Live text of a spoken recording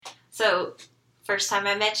So, first time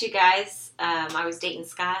I met you guys, I was dating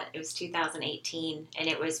Scott. It was 2018, and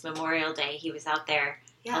it was Memorial Day. He was out there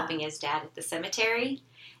helping his dad at the cemetery,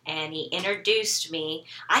 and he introduced me.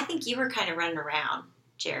 I think you were kind of running around,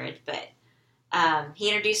 Jared, but he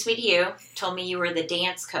introduced me to you, told me you were the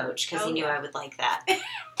dance coach because he knew I would like that.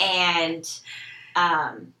 And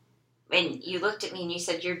you looked at me and you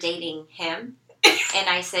said, "You're dating him?" And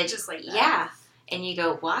I said, just like that. "Yeah." And you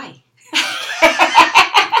go, "Why?"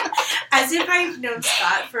 As if I've known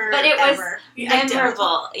Scott forever. But it was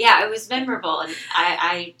memorable. Yeah, it was memorable. And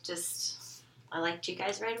I liked you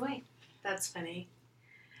guys right away. That's funny.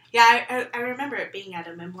 Yeah, I remember it being at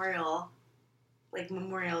a Memorial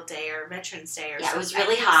Day or Veterans Day or something. Yeah, it was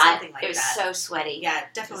really hot. Like it was so sweaty. Yeah,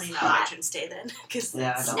 definitely not hot. Veterans Day then.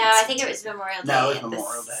 I think it was Memorial Day. No, it was at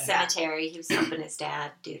Memorial the Day. cemetery. He was helping his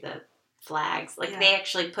dad do the flags. They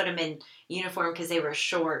actually put him in uniform because they were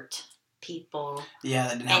short people. Yeah,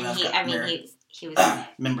 they didn't have enough. He was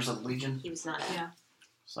members of the Legion. He was not.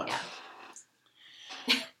 So.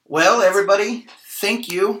 Yeah. Well, everybody,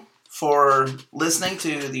 thank you for listening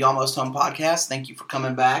to the Almost Home podcast. Thank you for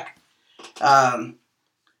coming back.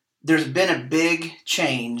 There's been a big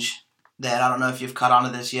change that I don't know if you've caught on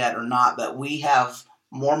to this yet or not, but we have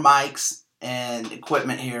more mics and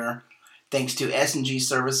equipment here thanks to S&G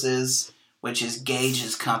Services, which is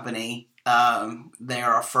Gage's company. They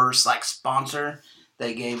are our first sponsor.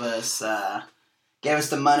 They gave us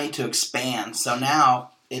the money to expand. So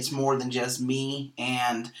now it's more than just me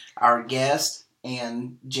and our guest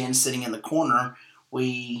and Jen sitting in the corner.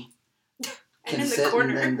 We can sit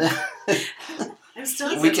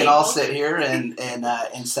we can all sit here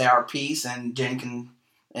and say our piece, and Jen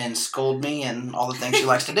can scold me and all the things she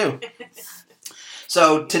likes to do.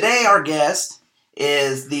 So today our guest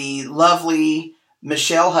is the lovely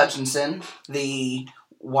Michelle Hutchinson, the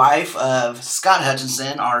wife of Scott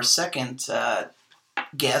Hutchinson, our second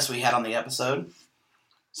guest we had on the episode.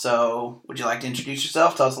 So would you like to introduce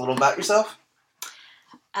yourself? Tell us a little about yourself.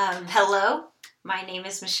 Hello, my name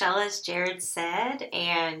is Michelle, as Jared said,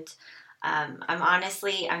 and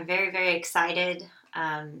I'm very, very excited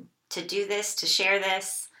to do this, to share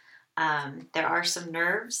this. There are some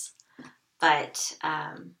nerves, but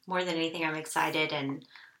more than anything, I'm excited, and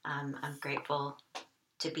I'm grateful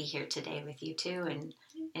to be here today with you two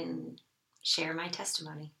and share my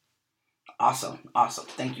testimony. Awesome.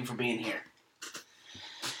 Thank you for being here.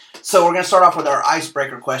 So we're going to start off with our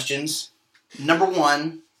icebreaker questions. Number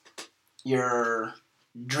 1, your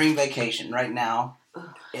dream vacation right now.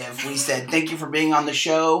 If we said, thank you for being on the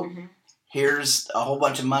show, here's a whole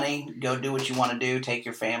bunch of money, go do what you want to do, take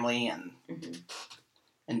your family and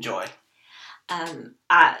enjoy.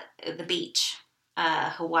 The beach,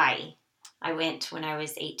 Hawaii. I went when I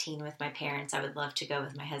was 18 with my parents. I would love to go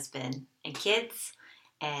with my husband and kids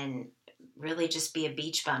and really just be a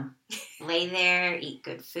beach bum. Lay there, eat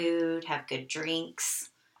good food, have good drinks,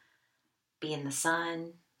 be in the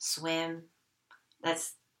sun, swim.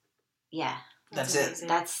 That's it.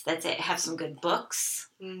 That's it. Have some good books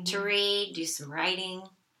to read, do some writing,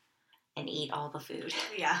 and eat all the food.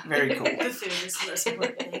 Yeah. Very cool. The food is the most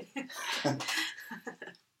important thing.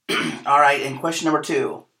 All right, and question number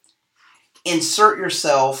 2. Insert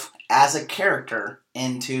yourself as a character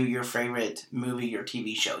into your favorite movie or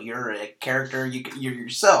TV show. You're a character, you're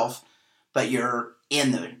yourself, but you're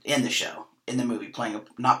in the show, in the movie,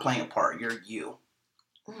 not playing a part. You're you.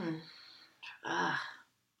 I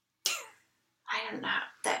don't know.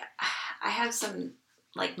 I have some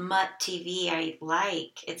mutt TV I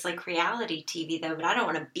like. It's like reality TV though, but I don't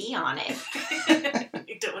want to be on it.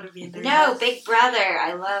 You don't want to be in there. No, Big Brother.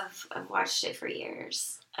 I've watched it for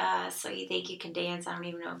years. So You Think You Can Dance. I don't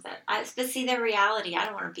even know if but see, they're reality. I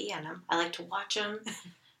don't want to be in them. I like to watch them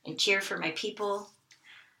and cheer for my people.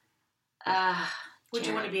 Would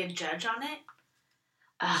you want to be a judge on it?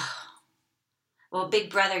 Well, Big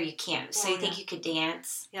Brother, you can't. So You Think You Could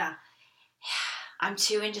Dance? Yeah. I'm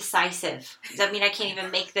too indecisive. Does that mean I can't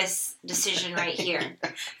even make this decision right here?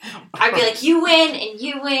 I'd be like, you win, and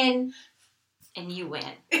you win, and you win.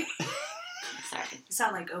 Sorry. You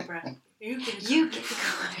sound like Oprah. You can.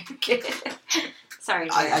 Sorry,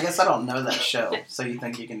 Jared. I guess I don't know that show, So You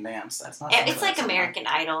Think You Can Dance. That's not. It's like American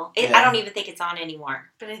Idol. I don't even think it's on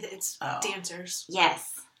anymore. But it's dancers.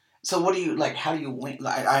 Yes. So what do you, how do you win?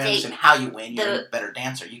 I understand how you win. You're a better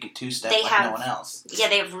dancer. You can two-step no one else. Yeah,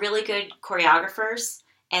 they have really good choreographers,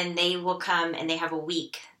 and they will come, and they have a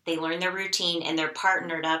week. They learn their routine, and they're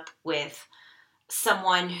partnered up with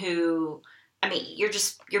someone who,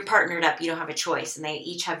 you're partnered up. You don't have a choice, and they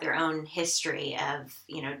each have their own history of,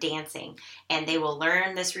 dancing, and they will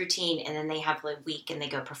learn this routine, and then they have a week, and they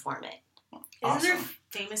go perform it. Awesome.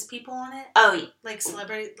 famous people on it? Oh, Like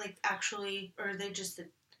celebrity, like actually, or are they just the...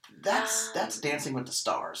 That's Dancing with the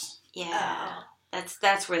Stars. yeah.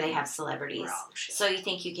 That's where they have celebrities. Wrong show. So You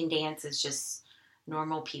Think You Can Dance is just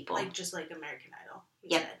normal people. Like just like American Idol.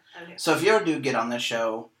 Yep. Okay. So if you ever do get on this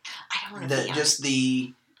show, I don't want to be on just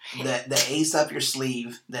the ace up your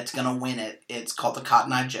sleeve that's gonna win it. It's called the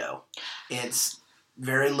Cotton Eye Joe. It's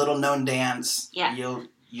very little known dance. Yeah.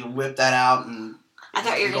 You'll whip that out and. I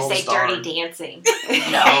thought you were going to say Star. Dirty Dancing.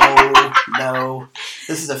 No.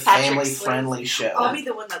 This is a family-friendly show. I'll be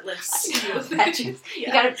the one that lifts you. Patrick, You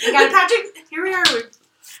gotta, Patrick, here we are with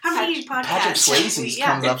how many podcasts? Patrick Swayze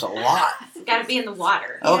comes up a lot. Got to be in the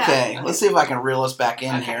water. Okay, let's see if I can reel us back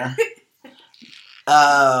in here.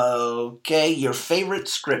 Okay, your favorite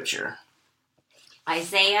scripture.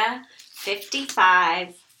 Isaiah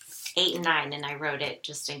 55, 8 and 9, and I wrote it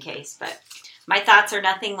just in case, but... My thoughts are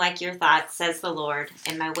nothing like your thoughts, says the Lord,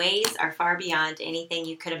 and my ways are far beyond anything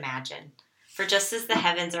you could imagine. For just as the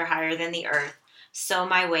heavens are higher than the earth, so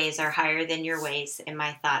my ways are higher than your ways, and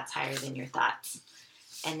my thoughts higher than your thoughts.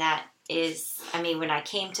 And that is, I mean, when I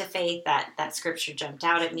came to faith, that scripture jumped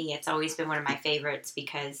out at me. It's always been one of my favorites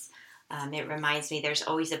because it reminds me there's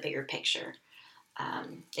always a bigger picture.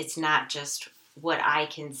 It's not just what I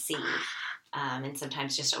can see, and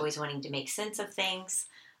sometimes just always wanting to make sense of things.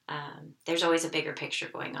 There's always a bigger picture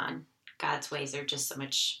going on. God's ways are just so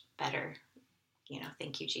much better,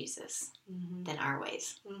 thank you, Jesus, than our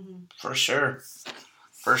ways. Mm-hmm. For sure.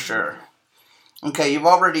 Okay, you've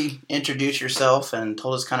already introduced yourself and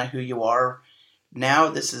told us kind of who you are.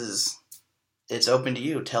 Now it's open to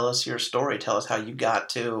you. Tell us your story. Tell us how you got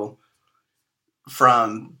to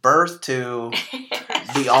from birth to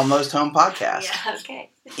the Almost Home podcast. Yeah, okay.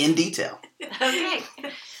 In detail. Okay.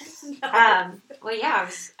 Well, yeah,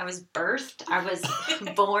 I was birthed. I was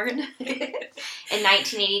born in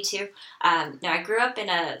 1982. No, I grew up in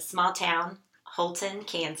a small town, Holton,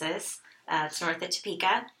 Kansas. It's north of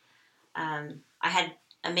Topeka. I had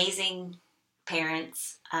amazing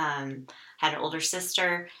parents. Had an older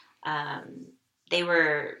sister. They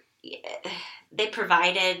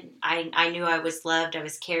provided. I knew I was loved. I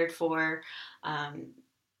was cared for.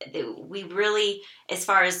 We really, as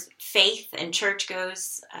far as faith and church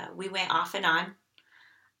goes, we went off and on.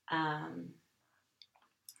 I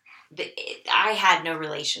had no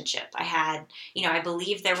relationship. I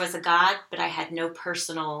believed there was a God, but I had no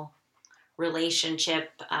personal relationship.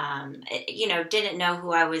 Didn't know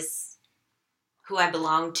who I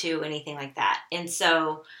belonged to, anything like that. And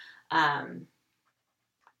so, I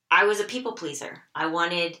was a people pleaser. I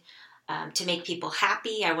wanted to make people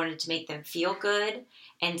happy. I wanted to make them feel good.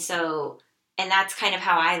 And that's kind of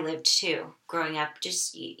how I lived too, growing up.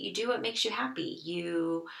 Just you do what makes you happy.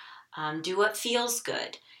 You do what feels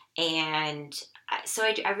good. And so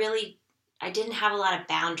I didn't have a lot of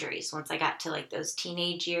boundaries once I got to like those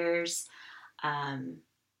teenage years. I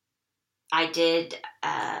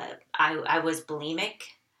was bulimic.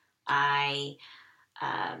 I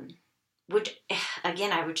would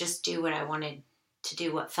just do what I wanted to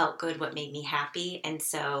do, what felt good, what made me happy. And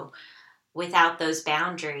so without those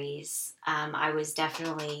boundaries, I was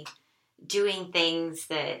definitely doing things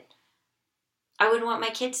that I wouldn't want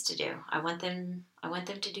my kids to do. I want them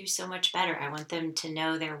to do so much better. I want them to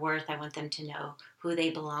know their worth. I want them to know who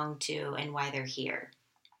they belong to and why they're here.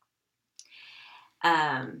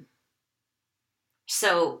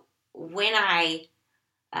 So when I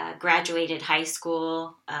graduated high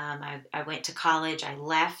school, I went to college. I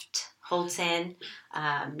left Holton,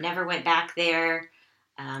 never went back there.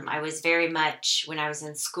 I was very much, when I was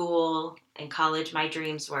in school and college, my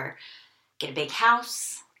dreams were get a big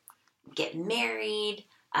house, get married,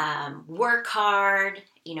 work hard,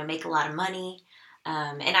 make a lot of money.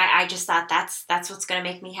 And I just thought that's what's going to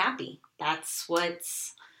make me happy. That's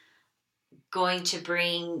what's going to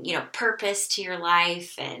bring, purpose to your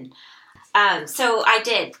life. And so I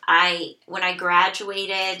did. When I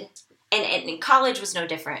graduated, and college was no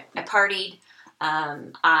different. I partied.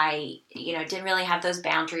 I didn't really have those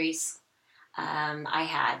boundaries. I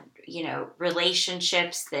had,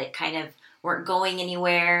 relationships that kind of weren't going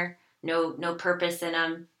anywhere, no purpose in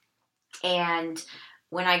them. And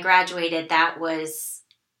when I graduated, that was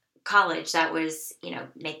college. That was,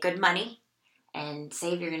 make good money and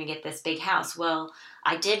save, you're going to get this big house. Well,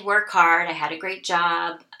 I did work hard. I had a great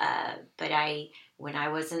job. But when I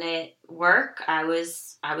wasn't at work, I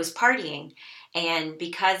was partying. And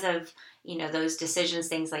because of, those decisions,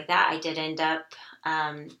 things like that, I did end up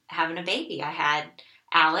having a baby. I had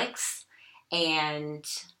Alex, and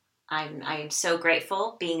I am so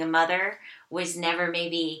grateful. Being a mother was never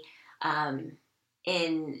maybe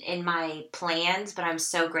in my plans, but I'm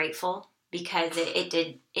so grateful because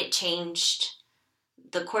it changed.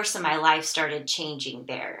 The course of my life started changing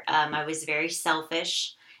there. I was very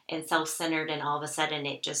selfish and self-centered, and all of a sudden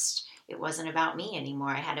it wasn't about me anymore.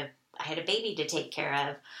 I had a baby to take care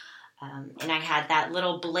of, and I had that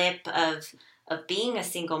little blip of being a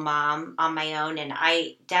single mom on my own. And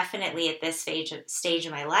I definitely, at this stage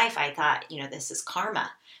of my life, I thought, this is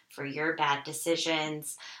karma for your bad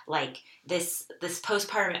decisions. Like this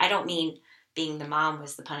postpartum, I don't mean being the mom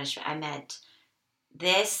was the punishment. I meant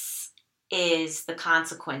this is the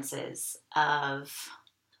consequences of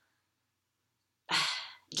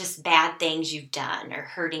just bad things you've done or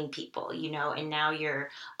hurting people, and now you're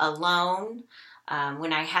alone.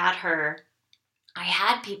 When I had her, I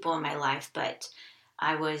had people in my life, but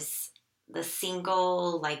I was the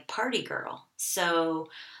single, party girl. So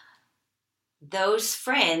those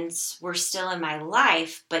friends were still in my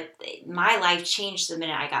life, but my life changed the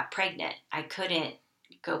minute I got pregnant. I couldn't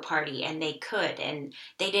go party, and they could, and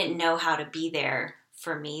they didn't know how to be there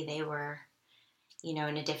for me. They were, in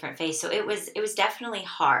a different phase. So it was definitely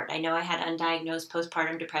hard. I know I had undiagnosed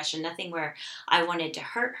postpartum depression, nothing where I wanted to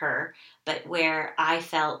hurt her, but where I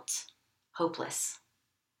felt hopeless.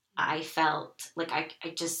 I felt like I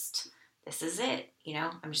just, this is it,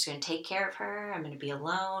 I'm just going to take care of her. I'm going to be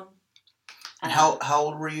alone. And how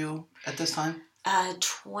old were you at this time?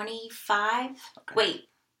 25. Okay. Wait.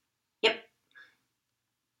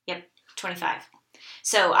 Yep, 25.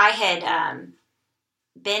 So I had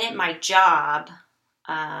been at my job.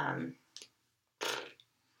 I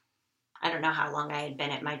don't know how long I had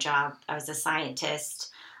been at my job. I was a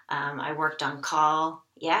scientist. I worked on call.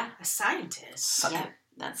 Yeah. A scientist?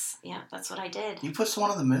 Yeah, that's what I did. You put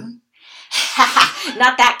someone on the moon?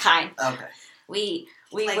 Not that kind. Okay. We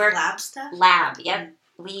like worked lab stuff? Lab, yep.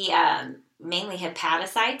 We mainly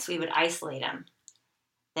hepatocytes. We would isolate them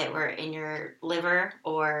that were in your liver,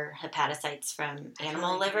 or hepatocytes from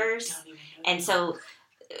animal livers. And so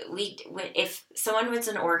if someone was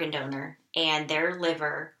an organ donor and their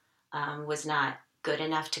liver was not good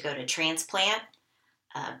enough to go to transplant,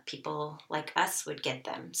 people like us would get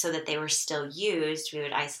them so that they were still used. We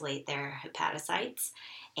would isolate their hepatocytes,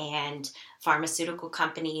 and pharmaceutical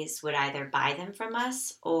companies would either buy them from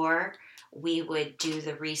us, or we would do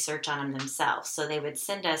the research on them themselves. So they would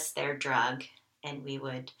send us their drug, and we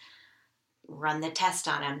would run the test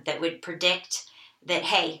on them that would predict that,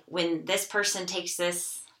 hey, when this person takes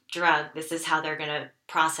this drug, this is how they're going to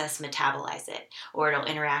metabolize it, or it'll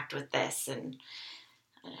interact with this. And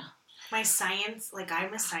I don't know. My science,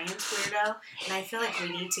 I'm a science weirdo, and I feel like we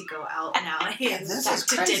need to go out now and This go is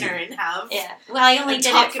to crazy. dinner and have. Yeah. Well, I only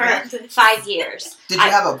did it for 5 years. Did you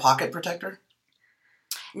have a pocket protector?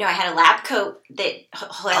 No, I had a lab coat that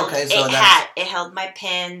held. Okay, so it held my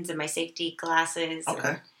pens and my safety glasses. Okay.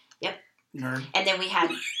 And, yep. Nerd. And then we had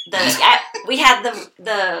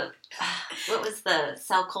the what was the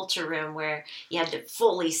cell culture room where you had to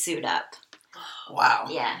fully suit up. Wow.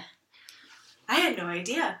 Yeah. I had no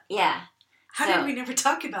idea. Yeah. How did we never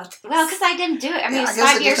talk about this? Well, because I didn't do it. I mean, it was I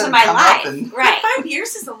guess 5 it years just of my didn't come life. up and- Right. 5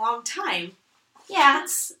 years is a long time. Yeah.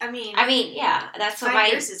 That's, I mean, yeah. That's what 5 my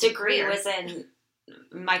years is degree weird. was in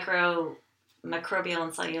microbial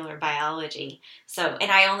and cellular biology. So,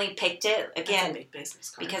 and I only picked it, That's again, a big business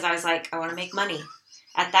card. because I was like, I want to make money.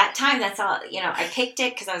 At that time, that's all, I picked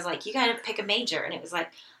it because I was like, you got to pick a major. And it was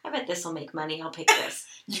like, I bet this will make money. I'll pick this.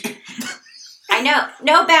 I know.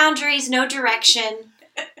 No boundaries, no direction.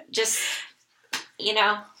 Just,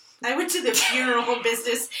 I went to the funeral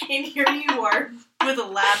business, and here you are with a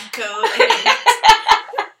lab coat and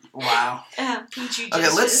Wow. peachy Okay,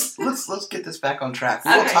 juices. let's get this back on track.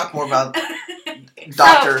 Okay. We'll talk more about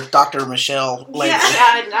So- Dr. Michelle later.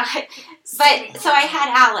 Yeah. But so I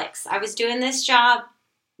had Alex. I was doing this job.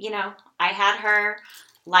 I had her.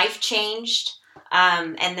 Life changed.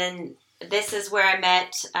 And then this is where I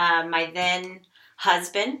met my then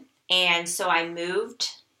husband. And so I moved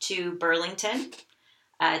to Burlington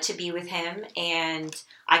to be with him. And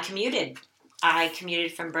I commuted. I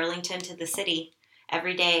commuted from Burlington to the city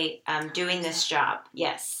every day doing this job.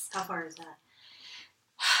 Yes. How far is that?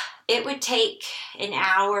 It would take an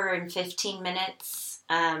hour and 15 minutes.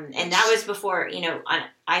 And that was before, on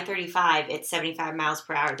I-35, it's 75 miles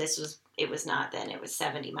per hour. It was not then. It was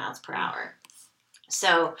 70 miles per hour.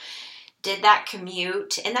 So did that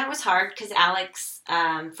commute. And that was hard because Alex,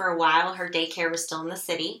 for a while, her daycare was still in the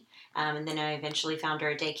city. And then I eventually found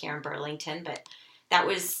her a daycare in Burlington. But that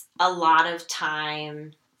was a lot of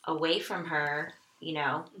time away from her,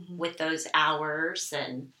 with those hours.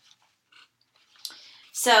 And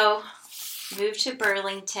so moved to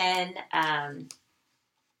Burlington.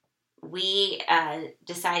 We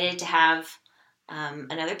decided to have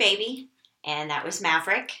another baby. and that was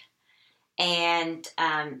Maverick. And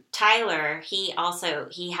Tyler, he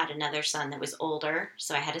had another son that was older.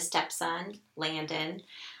 So I had a stepson, Landon,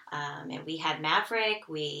 and we had Maverick.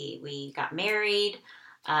 We got married.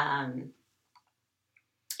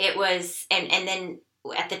 It was, and then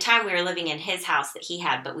at the time we were living in his house that he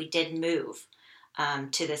had, but we did move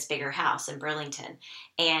to this bigger house in Burlington.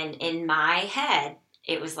 And in my head,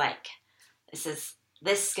 it was like, this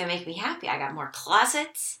is going to make me happy. I got more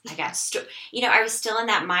closets. I got, I was still in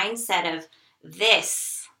that mindset of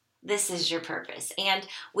this is your purpose. And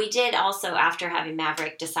we did also, after having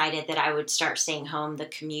Maverick, decided that I would start staying home. The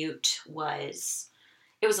commute was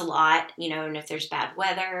a lot, and if there's bad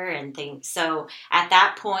weather and things. So at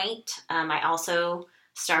that point, I also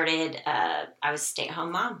started, I was a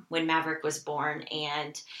stay-at-home mom when Maverick was born.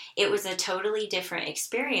 And it was a totally different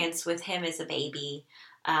experience with him as a baby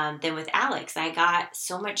than with Alex. I got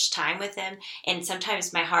so much time with him. And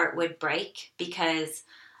sometimes my heart would break because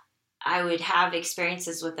I would have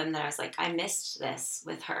experiences with them that I was like, I missed this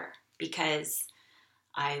with her because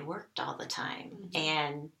I worked all the time. Mm-hmm.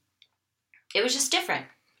 And it was just different.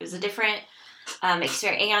 It was a different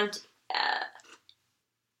experience.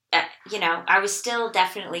 And, I was still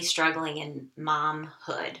definitely struggling in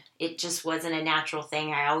momhood. It just wasn't a natural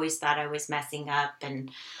thing. I always thought I was messing up.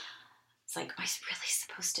 And it's like, am I really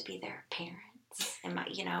supposed to be their parents? Am I,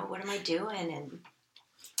 what am I doing? And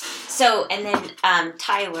so, and then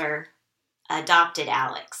Tyler adopted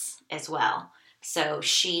Alex as well. So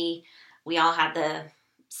we all had the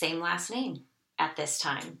same last name at this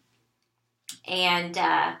time. And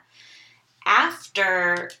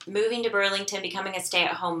after moving to Burlington, becoming a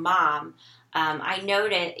stay-at-home mom, I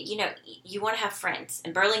noted, you want to have friends.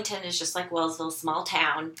 And Burlington is just like Wellsville, small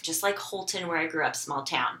town, just like Holton, where I grew up, small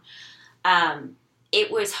town.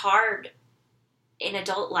 It was hard in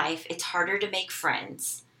adult life. It's harder to make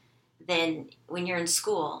friends than when you're in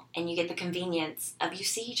school and you get the convenience of you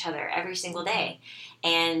see each other every single day.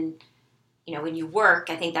 And, when you work,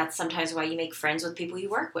 I think that's sometimes why you make friends with people you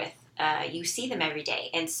work with. You see them every day.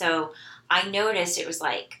 And so I noticed it was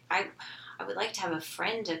like, I would like to have a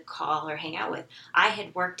friend to call or hang out with. I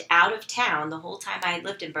had worked out of town the whole time I had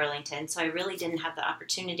lived in Burlington, so I really didn't have the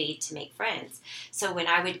opportunity to make friends. So when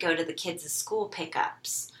I would go to the kids' school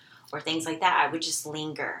pickups or things like that, I would just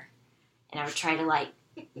linger. And I would try to,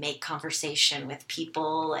 make conversation with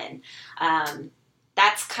people. And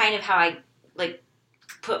that's kind of how I,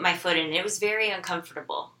 put my foot in. It was very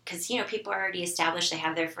uncomfortable because, people are already established. They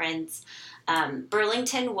have their friends.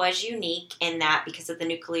 Burlington was unique in that because of the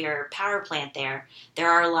nuclear power plant there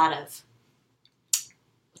are a lot of,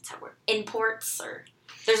 what's that word, imports, or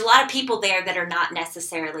there's a lot of people there that are not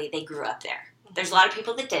necessarily, they grew up there. There's a lot of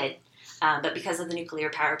people that did, but because of the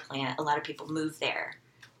nuclear power plant, a lot of people moved there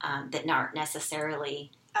that aren't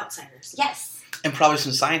necessarily outsiders. Yes. And probably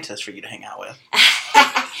some scientists for you to hang out with.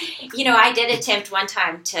 I did attempt one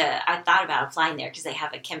time I thought about applying there because they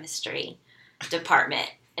have a chemistry department.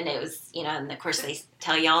 And it was, and of course they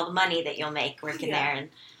tell you all the money that you'll make working there, and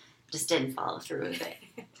just didn't follow through with it.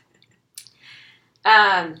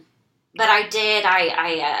 But I did,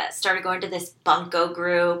 I started going to this bunco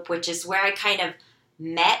group, which is where I kind of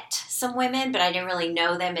met some women, but I didn't really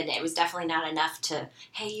know them, and it was definitely not enough to,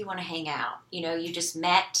 hey, you want to hang out. You just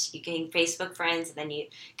met, you became Facebook friends, and then you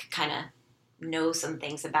could kind of know some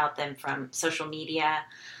things about them from social media.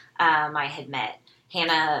 I had met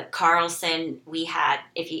Hannah Carlson. We had,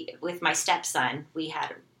 with my stepson, we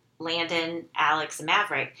had Landon, Alex, and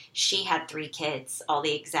Maverick. She had 3 kids, all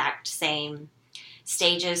the exact same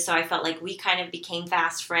stages, so I felt like we kind of became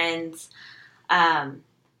fast friends.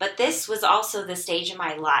 But this was also the stage in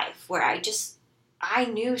my life where I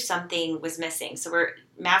knew something was missing. So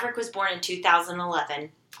Maverick was born in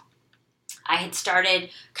 2011. I had started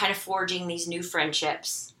kind of forging these new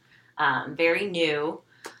friendships, very new.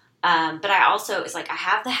 But I also, it was like, I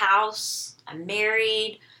have the house, I'm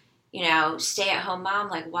married, stay-at-home mom.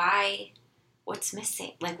 Like, what's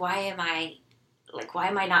missing? Like, why am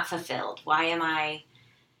I not fulfilled? Why am I,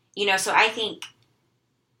 so I think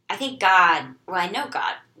God, I know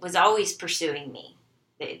God was always pursuing me.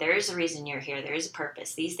 There is a reason you're here. There is a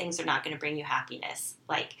purpose. These things are not going to bring you happiness.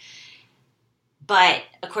 But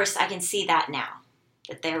of course I can see that now,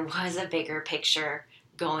 that there was a bigger picture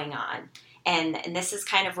going on. And this is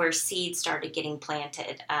kind of where seeds started getting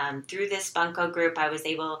planted. Through this bunco group,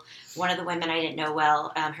 one of the women I didn't know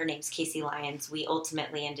well, her name's Casey Lyons, we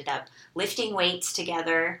ultimately ended up lifting weights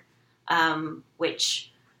together, which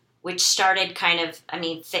started kind of,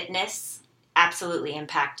 fitness absolutely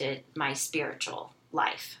impacted my spiritual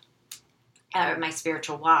life, my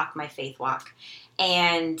spiritual walk, my faith walk.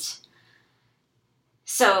 And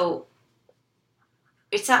so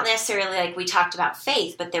it's not necessarily like we talked about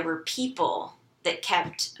faith, but there were people that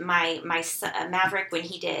kept my son, Maverick, when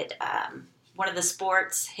he did one of the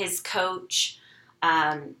sports, his coach,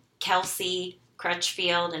 Kelsey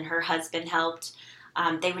Crutchfield, and her husband helped.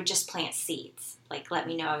 They would just plant seeds, like let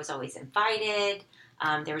me know I was always invited.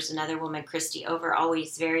 There was another woman, Christy Over,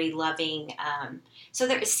 always very loving. So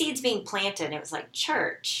there was seeds being planted. It was like,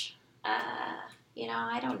 church,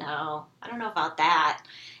 I don't know. I don't know about that.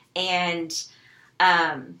 And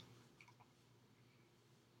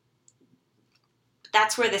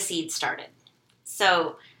that's where the seed started.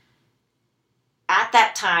 So at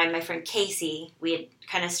that time, my friend Casey, we had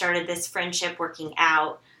kind of started this friendship working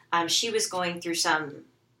out. She was going through some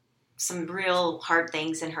real hard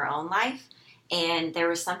things in her own life. And there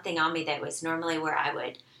was something on me that was normally where I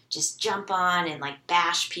would just jump on and like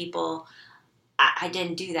bash people. I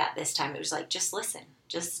didn't do that this time. It was like, just listen,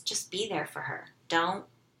 just be there for her.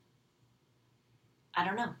 I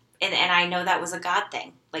don't know. And I know that was a God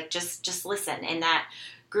thing. Like, just listen. And that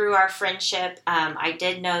grew our friendship. I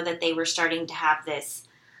did know that they were starting to have this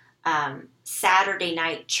Saturday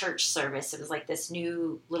night church service. It was like this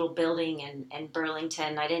new little building in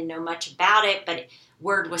Burlington. I didn't know much about it, but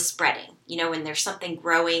word was spreading. When there's something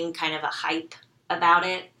growing, kind of a hype about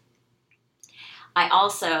it. I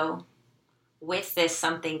also, with this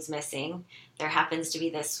Something's Missing, there happens to be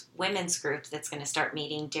this women's group that's going to start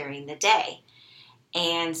meeting during the day.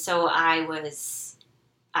 And so that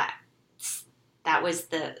was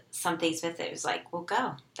the Something's Missing. It was like, well,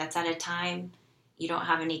 go. That's at a time you don't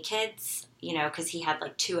have any kids, because he had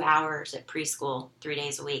like 2 hours at preschool 3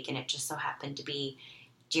 days a week, and it just so happened to be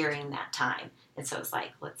during that time. And so it was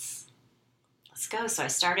like, let's go. So I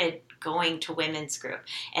started going to women's group,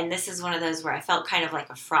 and this is one of those where I felt kind of like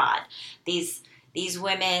a fraud. These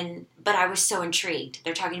women, but I was so intrigued.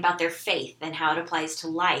 They're talking about their faith and how it applies to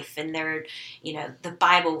life, and their, the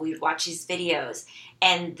Bible. We would watch these videos,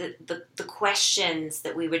 and the questions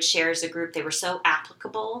that we would share as a group, they were so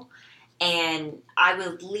applicable. And I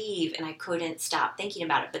would leave, and I couldn't stop thinking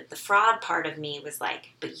about it. But the fraud part of me was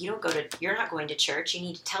like, but you're not going to church. You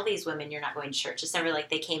need to tell these women you're not going to church. It's never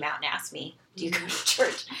like they came out and asked me, do you go to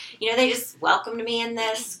church? They just welcomed me in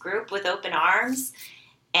this group with open arms.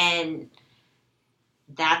 And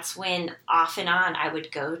that's when off and on I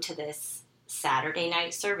would go to this Saturday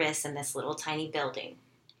night service in this little tiny building.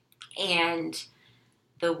 And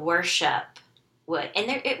the worship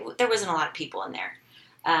and there wasn't a lot of people in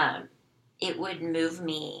there. It would move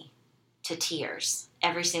me to tears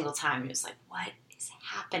every single time. It was like, what is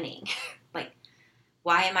happening? Like,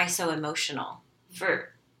 why am I so emotional for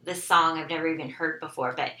this song I've never even heard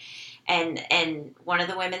before? But and one of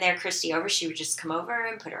the women there, Christy Over, she would just come over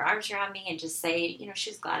and put her arms around me and just say, she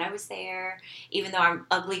was glad I was there, even though I'm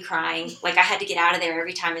ugly crying. Like, I had to get out of there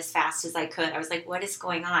every time as fast as I could. I was like, what is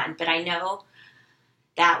going on? But I know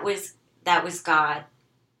that was God,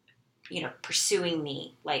 pursuing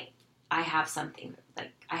me, like, I have something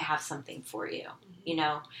for you,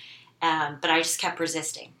 but I just kept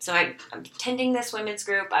resisting. So I'm attending this women's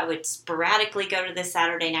group. I would sporadically go to this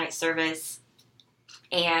Saturday night service.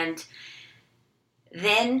 And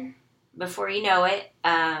then, before you know it,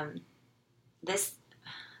 this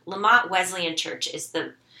Lamont Wesleyan Church is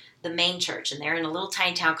the main church, and they're in a little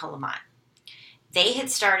tiny town called Lamont. They had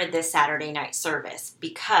started this Saturday night service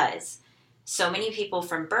because so many people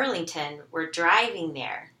from Burlington were driving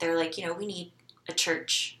there. They're like, we need a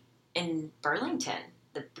church in Burlington.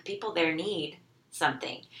 The people there need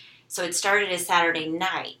something. So it started as Saturday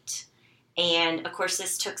night. And, of course,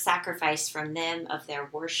 this took sacrifice from them of their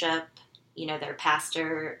worship. Their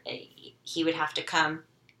pastor, he would have to come.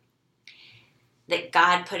 That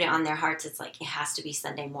God put it on their hearts. It's like, it has to be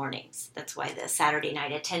Sunday mornings. That's why the Saturday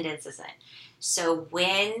night attendance isn't. So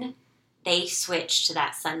when they switched to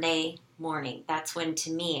that Sunday morning, that's when,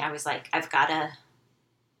 to me, I was like, I've got to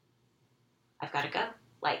go,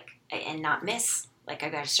 like, and not miss. Like,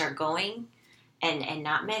 I've got to start going and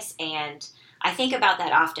not miss. And I think about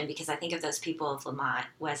that often because I think of those people of Lamont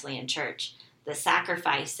Wesleyan Church, the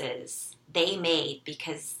sacrifices they made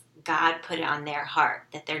because God put it on their heart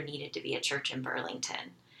that there needed to be a church in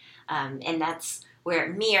Burlington. And that's where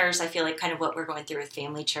it mirrors, I feel like, kind of what we're going through with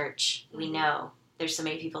Family Church. We know there's so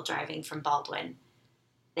many people driving from Baldwin.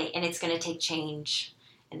 And it's going to take change.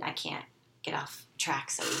 And I can't get off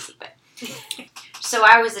track so easy. But so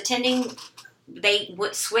I was attending. They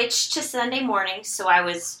switched to Sunday mornings, so I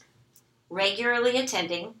was regularly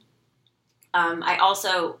attending. I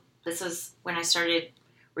also, this was when I started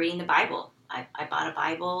reading the Bible. I bought a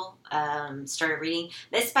Bible, started reading.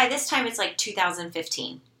 By this time, it's like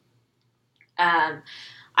 2015. I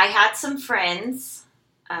had some friends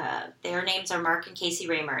their names are Mark and Casey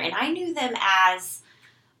Raymer, and I knew them as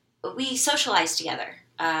we socialized together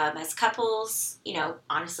as couples.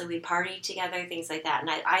 Honestly, we partied together, things like that, and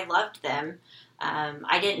I loved them.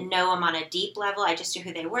 I didn't know them on a deep level. I just knew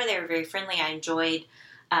who they were. They were very friendly. I enjoyed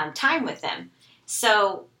time with them.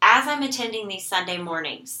 So as I'm attending these Sunday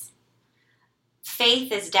mornings,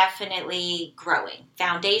 faith is definitely growing.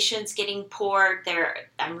 Foundations getting poured.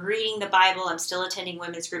 I'm reading the Bible. I'm still attending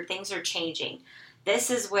women's group. Things are changing.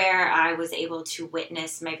 This is where I was able to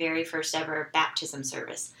witness my very first ever baptism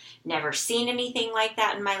service. Never seen anything like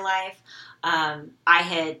that in my life. I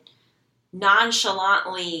had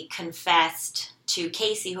nonchalantly confessed to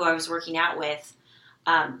Casey, who I was working out with,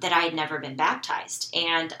 that I had never been baptized.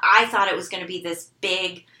 And I thought it was going to be this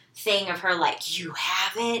big thing of her like, you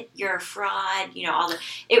haven't, you're a fraud,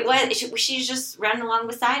 she's just running along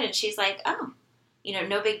beside and she's like, oh,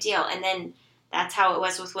 no big deal. And then that's how it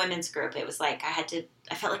was with women's group. It was like I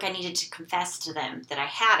felt like I needed to confess to them that I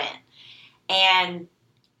hadn't. And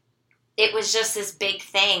it was just this big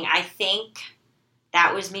thing. I think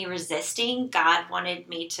that was me resisting. God wanted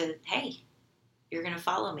me to, hey, you're going to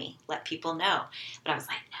follow me. Let people know. But I was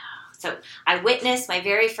like, no. So I witnessed my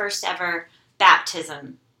very first ever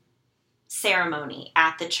baptism ceremony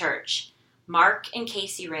at the church. Mark and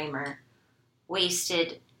Casey Raymer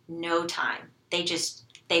wasted no time. They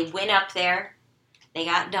went up there. They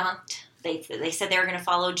got dunked. They said they were going to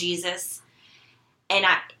follow Jesus. And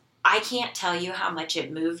I can't tell you how much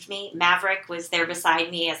it moved me. Maverick was there beside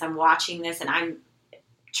me as I'm watching this, and I'm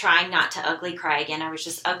trying not to ugly cry again. I was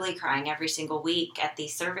just ugly crying every single week at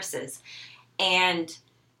these services. And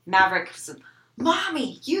Maverick was,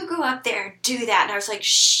 Mommy, you go up there and do that. And I was like,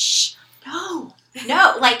 shh, no.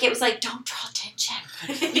 Like, it was like, don't draw attention.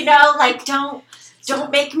 Like, don't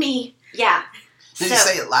make me, yeah. Did he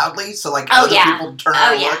say it loudly? So, like, other people turn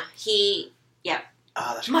around and look? Yeah.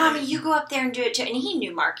 Oh, that's Mommy, great. you go up there and do it too. And he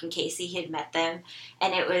knew Mark and Casey. He had met them.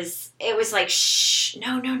 And it was like, shh,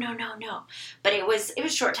 no. But it was a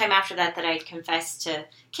short time after that I confessed to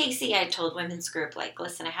Casey. I told women's group, like,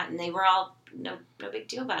 listen, I hadn't, they were all, no big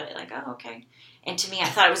deal about it. Like, oh, okay. And to me, I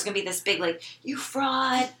thought it was going to be this big, like, you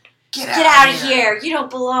fraud. Get out of here. You don't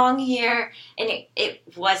belong here. And it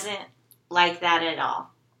wasn't like that at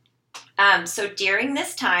all. So during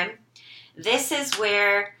this time, this is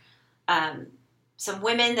where some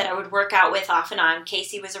women that I would work out with off and on,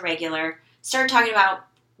 Casey was a regular, started talking about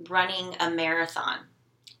running a marathon.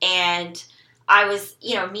 And I was,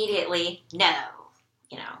 immediately, no,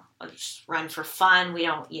 I'll just run for fun. We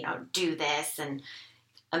don't, do this. And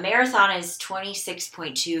a marathon is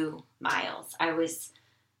 26.2 miles. I was,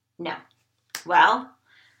 no. Well,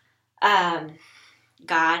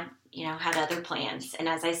 God, had other plans. And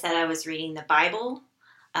as I said, I was reading the Bible.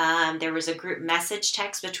 There was a group message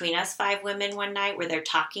text between us 5 women one night where they're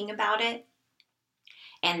talking about it.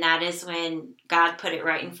 And that is when God put it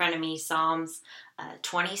right in front of me, Psalms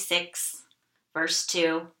 26, verse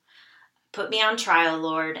 2. Put me on trial,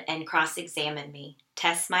 Lord, and cross-examine me.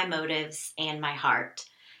 Test my motives and my heart.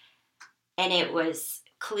 And it was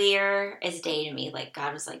clear as day to me. Like,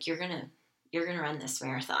 God was like, you're gonna run this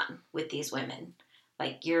marathon with these women.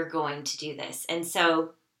 Like, you're going to do this. And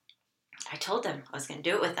so I told them I was going to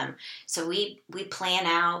do it with them. So we plan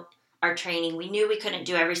out our training. We knew we couldn't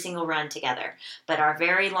do every single run together, but our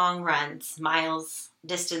very long runs, miles,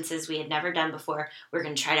 distances we had never done before, we're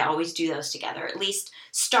going to try to always do those together. At least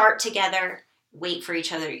start together, wait for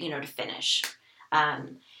each other, to finish.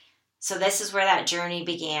 So this is where that journey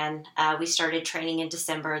began. We started training in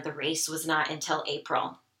December. The race was not until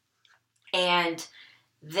April. And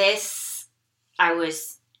I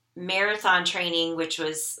was marathon training, which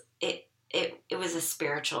was, it was a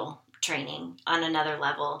spiritual training on another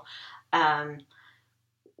level.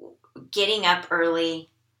 Getting up early,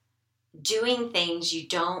 doing things you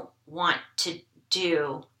don't want to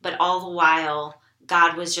do, but all the while,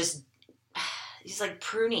 God was he's like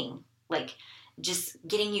pruning, like just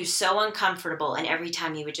getting you so uncomfortable. And every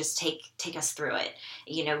time he would just take us through it,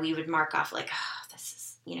 we would mark off like, oh, this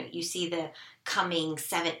is, you see the coming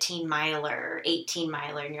 17 miler, 18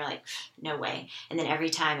 miler, and you're like, no way. And then every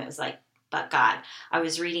time it was like, but God. I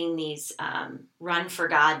was reading these Run for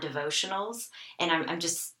God devotionals, and I'm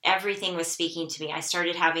just, everything was speaking to me. I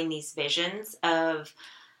started having these visions of,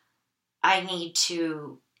 I need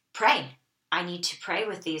to pray. I need to pray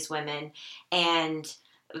with these women. And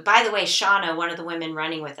by the way, Shauna, one of the women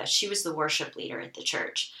running with us, she was the worship leader at the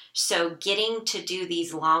church. So getting to do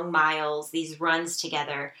these long miles, these runs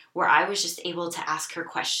together, where I was just able to ask her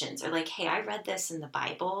questions, or like, hey, I read this in the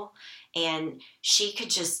Bible, and she could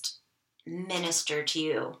just minister to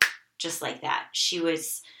you just like that. She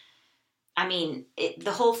was I mean,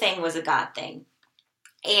 the whole thing was a God thing.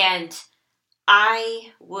 And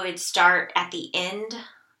I would start at the end.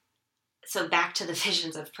 So back to the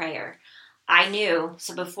visions of prayer. I knew,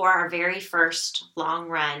 so before our very first long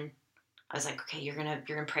run, I was like, okay, you're gonna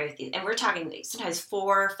pray with these. And we're talking sometimes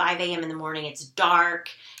 4 or 5 a.m. in the morning. It's dark.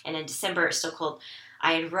 And in December, it's still cold.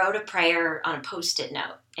 I had wrote a prayer on a Post-it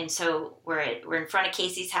note. And so we're in front of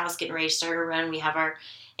Casey's house getting ready to start a run. We have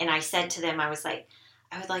and I said to them, I was like,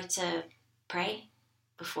 I would like to pray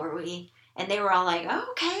before and they were all like, oh,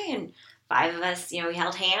 okay. And 5 of us, we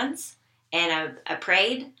held hands and I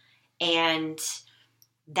prayed. And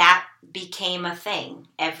that became a thing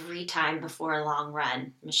every time before a long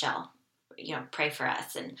run. Michelle, pray for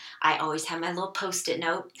us. And I always have my little Post-it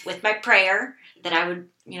note with my prayer that I would,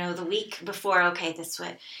 the week before, okay, this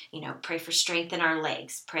what, pray for strength in our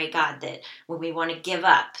legs. Pray, God, that when we want to give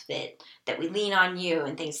up, that we lean on you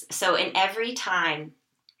and things. So, and every time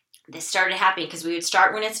this started happening, because we would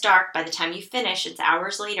start when it's dark. By the time you finish, it's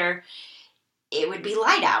hours later, it would be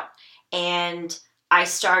light out. And I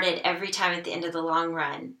started every time at the end of the long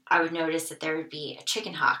run, I would notice that there would be a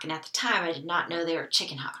chicken hawk. And at the time, I did not know they were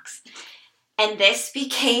chicken hawks. And this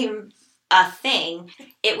became a thing.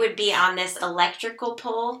 It would be on this electrical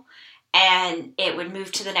pole, and it would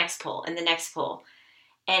move to the next pole and the next pole.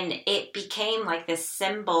 And it became like this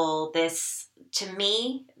symbol, to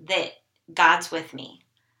me, that God's with me.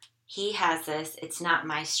 He has this. It's not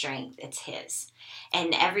my strength. It's his.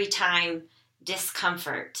 And every time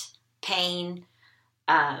discomfort, pain,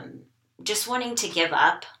 just wanting to give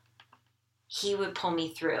up, he would pull me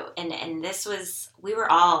through. And we were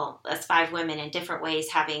all, as 5 women, in different ways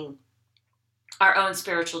having our own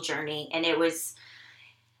spiritual journey. And it was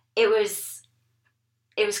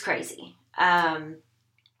crazy.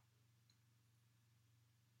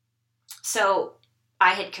 So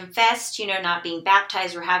I had confessed, not being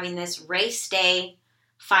baptized. We're having this race day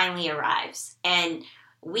finally arrives. And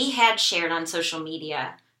we had shared on social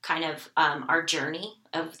media kind of our journey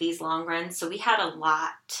of these long runs. So we had a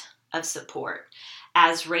lot of support.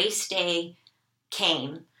 As race day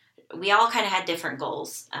came, we all kind of had different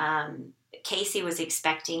goals. Casey was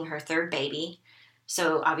expecting her 3rd baby.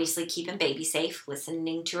 So obviously keeping baby safe,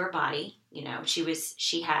 listening to her body. She was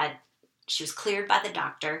cleared by the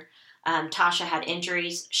doctor. Tasha had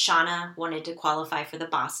injuries. Shauna wanted to qualify for the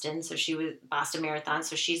Boston Marathon,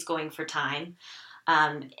 so she's going for time.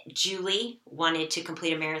 Julie wanted to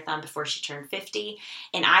complete a marathon before she turned 50,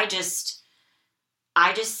 and I just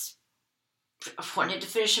wanted to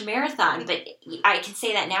finish a marathon. But I can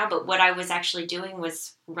say that now, but what I was actually doing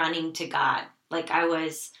was running to God. Like, I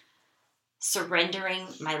was surrendering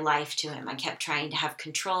my life to him. I kept trying to have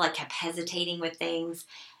control. I kept hesitating with things,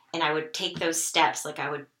 and I would take those steps. Like, I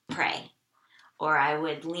would pray, or I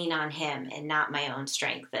would lean on him and not my own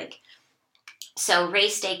strength. So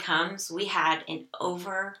race day comes. We had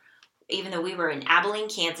even though we were in Abilene,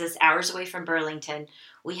 Kansas, hours away from Burlington,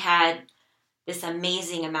 we had this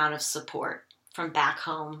amazing amount of support from back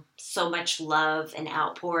home. So much love and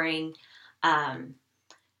outpouring.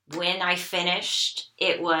 When I finished,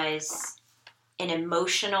 it was an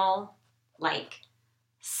emotional,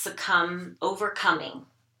 overcoming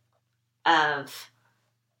of,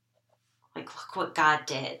 look what God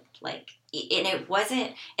did. And it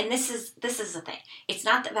wasn't, and this is the thing. It's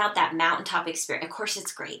not about that mountaintop experience. Of course,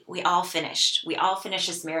 it's great. We all finished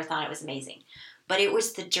this marathon. It was amazing. But it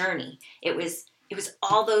was the journey. It was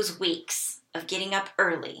all those weeks of getting up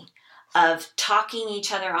early, of talking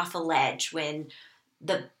each other off a ledge when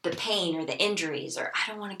the pain or the injuries, or I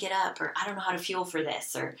don't want to get up, or I don't know how to fuel for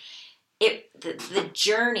this, or the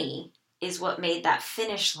journey is what made that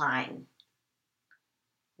finish line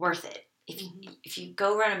worth it. If you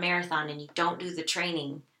go run a marathon and you don't do the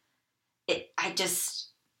training, I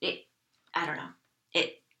don't know.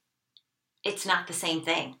 It's not the same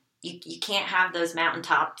thing. You can't have those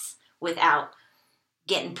mountaintops without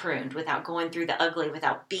getting pruned, without going through the ugly,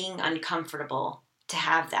 without being uncomfortable to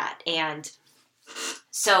have that. And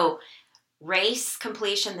so race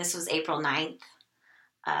completion, this was April 9th.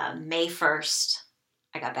 May 1st,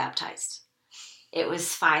 I got baptized. It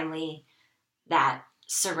was finally that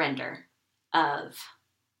surrender of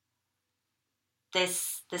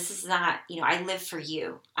this is not, I live for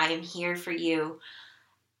you. I am here for you.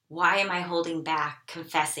 Why am I holding back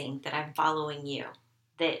confessing that I'm following you?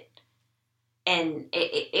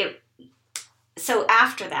 So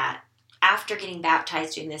after that, after getting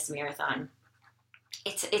baptized doing this marathon,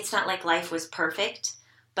 it's not like life was perfect,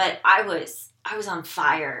 but I was on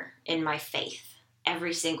fire in my faith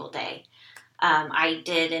every single day. I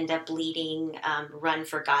did end up leading Run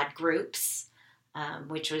for God groups,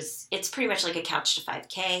 it's pretty much like a Couch to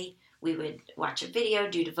 5K. we would watch a video,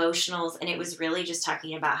 do devotionals, and it was really just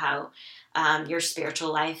talking about how your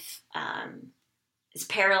spiritual life is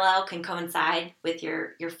parallel, can coincide with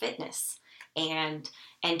your fitness, and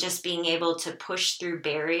just being able to push through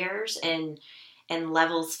barriers and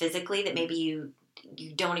levels physically that maybe you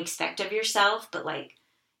don't expect of yourself, but like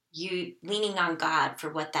you leaning on God for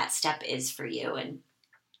what that step is for you. And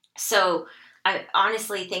so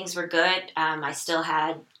honestly, things were good. I still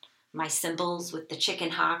had my symbols with the chicken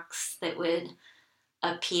hawks that would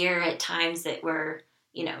appear at times that were,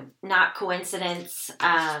 not coincidence.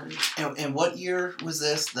 And what year was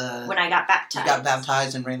this? When I got baptized. You got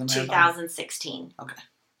baptized and ran the marathon? 2016. Okay.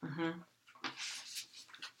 Mm-hmm.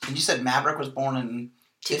 And you said Maverick was born in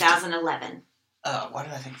 2011. Oh, why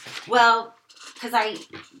did I think 15? Well, because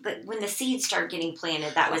when the seeds started getting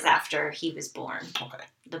planted, that was after he was born. Okay.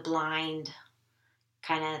 The blind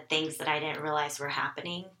kind of things that I didn't realize were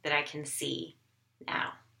happening that I can see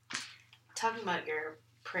now. Talking about your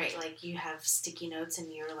pray, like you have sticky notes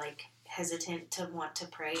and you're like hesitant to want to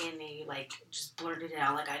pray and you like just blurted it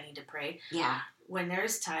out like I need to pray. Yeah. When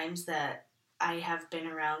there's times that I have been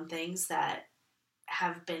around things that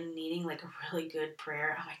have been needing like a really good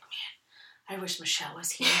prayer, I'm like, man, I wish Michelle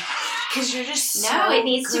was here. Because you're just so it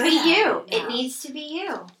needs to be you. It needs to be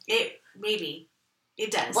you.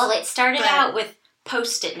 It does. Well, it started out with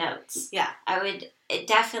Post-it notes. Yeah. It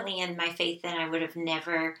definitely in my faith then I would have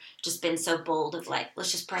never just been so bold of like,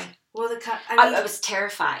 let's just pray. Well, I was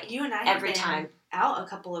terrified. You and I every time out a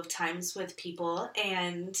couple of times with people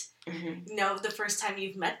and the first time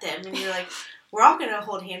you've met them and you're like, we're all going to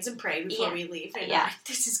hold hands and pray before we leave. And I'm like,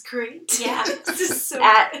 this is great. Yeah. This is so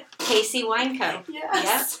at good. Casey Wine Co.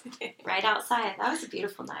 Yes. Yep. Right outside. That was a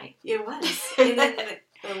beautiful night. It was. And then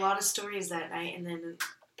a lot of stories that night and then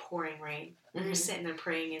pouring rain. We were sitting there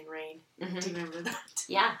praying in rain. Mm-hmm. Do you remember that?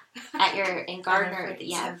 Yeah. in Gardner.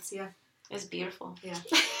 Yeah. Yeah. It was beautiful. Yeah.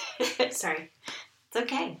 Sorry. It's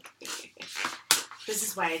okay. This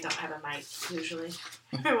is why I don't have a mic, usually.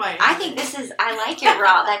 I think I like it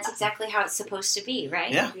raw. That's exactly how it's supposed to be,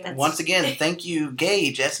 right? Yeah. Once again, thank you,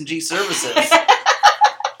 Gage, S&G Services.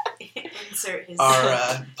 Insert his...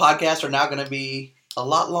 Our podcasts are now going to be a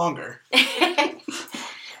lot longer.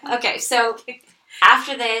 Okay, so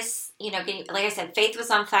after this, like I said, faith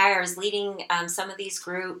was on fire. I was leading some of these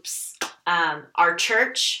groups. Our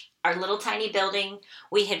church, our little tiny building,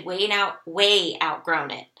 we had way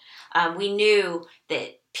outgrown it. We knew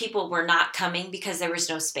that people were not coming because there was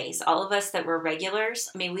no space. All of us that were regulars,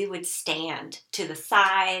 we would stand to the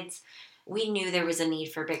sides. We knew there was a need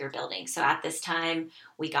for a bigger building. So at this time,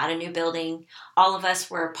 we got a new building. All of us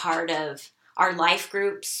were a part of, our life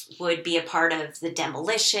groups would be a part of the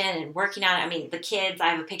demolition and working on it. The kids, I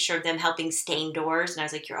have a picture of them helping stain doors. And I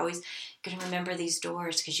was like, you're always going to remember these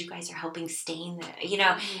doors because you guys are helping stain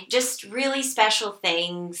them. Just really special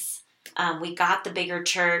things. We got the bigger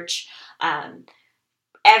church.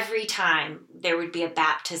 Every time there would be a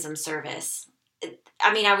baptism service,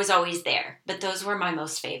 I was always there, but those were my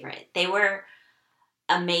most favorite. They were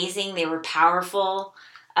amazing. They were powerful.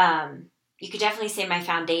 You could definitely say my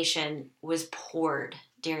foundation was poured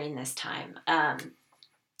during this time.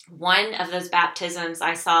 One of those baptisms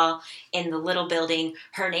I saw in the little building,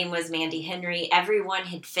 her name was Mandy Henry. Everyone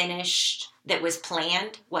had finished that was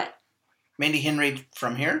planned. What? Mandy Henry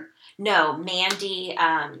from here? No, Mandy,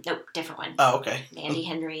 different one. Oh, okay. Mandy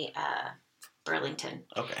Henry, Burlington.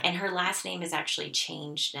 Okay. And her last name is actually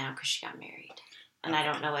changed now because she got married. And I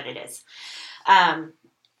don't know what it is.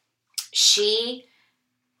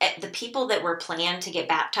 The people that were planned to get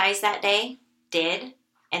baptized that day did.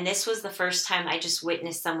 And this was the first time I just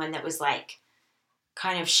witnessed someone that was like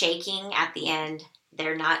kind of shaking at the end.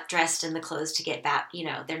 They're not dressed in the clothes to get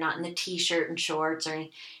baptized. They're not in the t-shirt and shorts or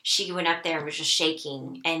anything. She went up there and was just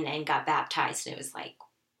shaking and got baptized. And it was like,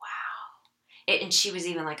 wow. And she was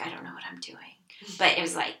even like, I don't know what I'm doing. But it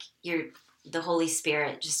was like, the Holy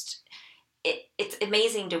Spirit just, it's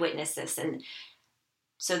amazing to witness this. And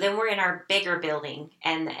so then we're in our bigger building.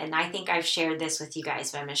 And I think I've shared this with you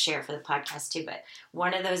guys, but I'm going to share it for the podcast too. But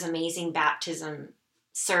one of those amazing baptism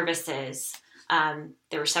services,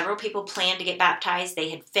 there were several people planned to get baptized. They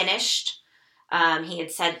had finished. He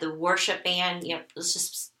had said the worship band, let's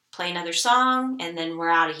just play another song and then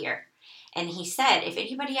we're out of here. And he said, if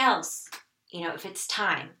anybody else, if it's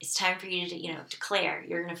time for you to, declare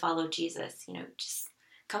you're going to follow Jesus, just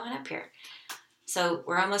come on up here. So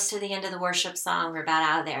we're almost to the end of the worship song. We're about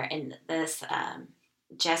out of there. And this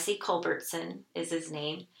Jesse Culbertson is his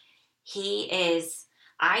name.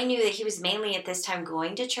 I knew that he was mainly at this time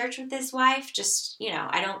going to church with his wife. Just,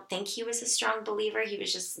 I don't think he was a strong believer. He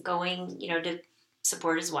was just going, to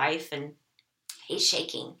support his wife. And he's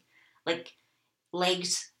shaking. like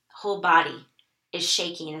legs, whole body is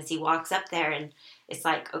shaking as he walks up there, and it's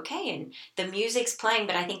like, okay, and the music's playing,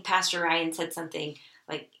 but I think Pastor Ryan said something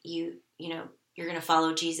like, you know, you're going to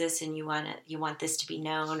follow Jesus and you want this to be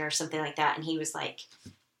known or something like that. And he was like,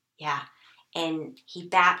 yeah. And he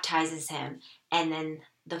baptizes him, and then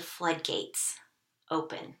the floodgates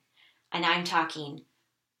open. And I'm talking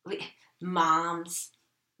moms,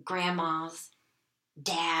 grandmas,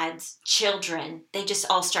 dads, children, they just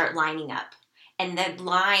all start lining up. And the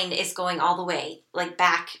line is going all the way, like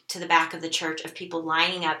back to the back of the church of people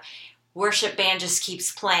lining up. Worship band just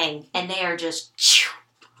keeps playing, and they are just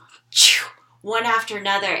one after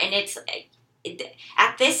another. And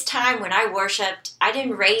at this time when I worshiped, I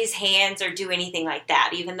didn't raise hands or do anything like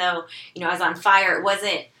that. Even though, you know, I was on fire, it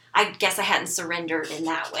wasn't, I guess I hadn't surrendered in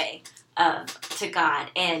that way to God.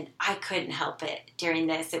 And I couldn't help it during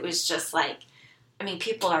this. It was just like, I mean,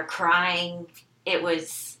 people are crying. It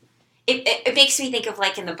makes me think of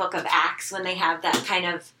like in the book of Acts when they have that kind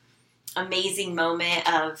of amazing moment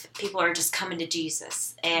of people are just coming to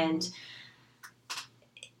Jesus. And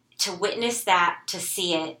to witness that, to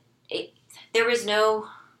see it, there was no,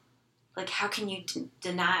 like, how can you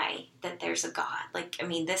deny that there's a God? Like, I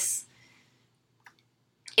mean,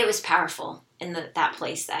 it was powerful in that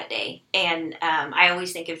place that day. And I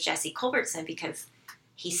always think of Jesse Culbertson because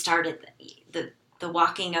he started the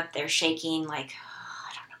walking up there shaking, like, oh,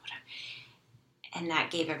 I don't know and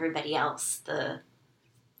that gave everybody else the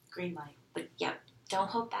green light. But yep, don't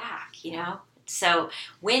hold back, you know? So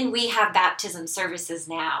when we have baptism services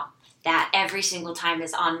now, that every single time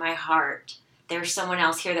is on my heart. There's someone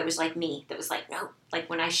else here that was like me, that was like, no, like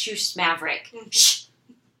when I shooshed Maverick, shh,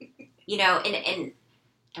 you know, and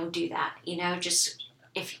don't do that, you know, just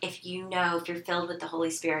if you know, if you're filled with the Holy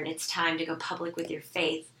Spirit and it's time to go public with your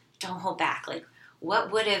faith, don't hold back. Like,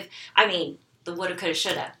 what would have, I mean, the woulda, coulda,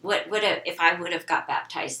 shoulda. What would have, if I would have got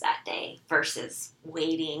baptized that day versus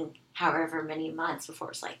waiting however many months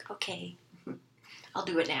before it's like, okay, I'll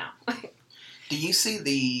do it now. Do you see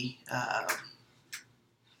the, I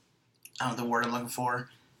don't know the word I'm looking for,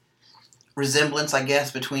 resemblance, I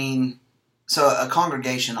guess, between, so a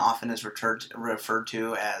congregation often is referred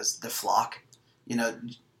to as the flock, you know,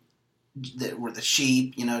 we're the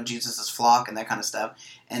sheep, you know, Jesus' flock and that kind of stuff.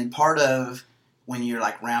 And part of when you're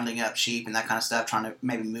like rounding up sheep and that kind of stuff, trying to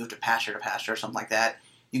maybe move to pasture or something like that,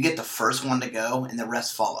 you get the first one to go and the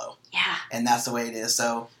rest follow. Yeah. And that's the way it is.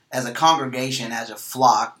 So as a congregation, as a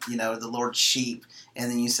flock, you know, the Lord's sheep,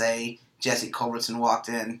 and then you say Jesse Culbertson walked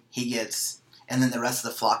in, he gets, and then the rest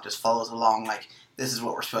of the flock just follows along like, this is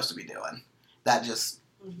what we're supposed to be doing. That just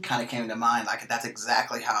kind of came to mind. Like, that's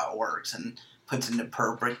exactly how it works and puts into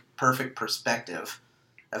perfect perspective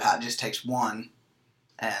of how it just takes one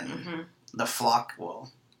and the flock will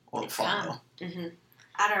follow. Mm-hmm.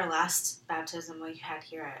 At our last baptism we had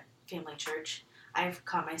here at Family Church, I've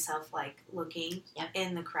caught myself like looking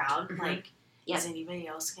in the crowd, like, is anybody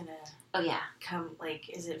else gonna come?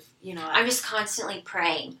 Like, is it, you know? I'm just constantly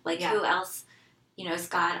praying. Like, who else, you know, is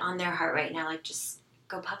God on their heart right now? Like, just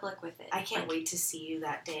go public with it. I can't wait to see you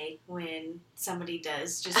that day when somebody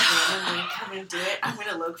does just randomly come and do it. I'm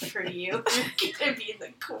gonna look for you. You're gonna be in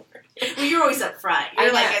the corner. Well, you're always up front.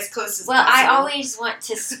 You're like as close as possible. I always want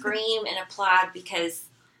to scream and applaud because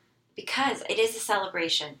it is a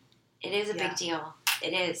celebration. It is a big deal.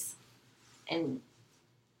 It is. And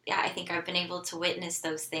yeah, I think I've been able to witness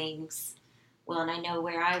those things well, and I know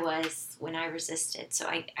where I was when I resisted. So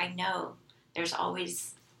I know there's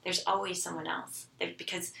always someone else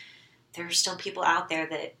because there are still people out there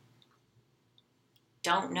that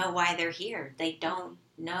don't know why they're here. They don't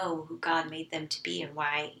know who God made them to be and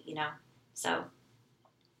why, you know. So,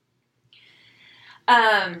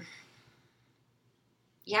 so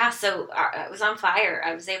I was on fire.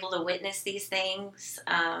 I was able to witness these things.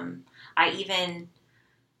 I even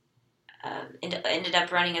ended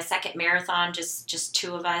up running a second marathon, just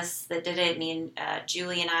two of us that did it, me and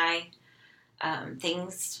Julie and I.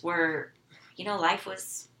 Things were, you know, life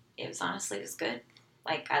was, it was good.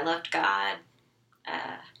 Like, I loved God.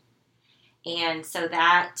 And so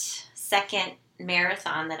that second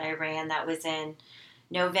marathon that I ran, that was in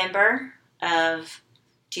November of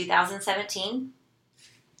 2017.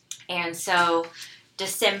 And so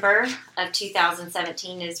December of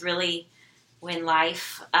 2017 is really when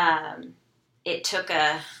life, it took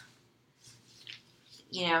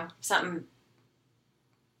something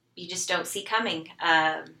you just don't see coming.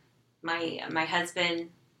 My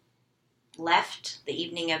husband left the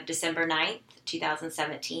evening of December 9th,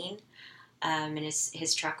 2017, and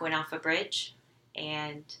his truck went off a bridge,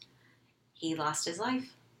 and he lost his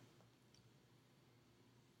life.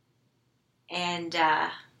 And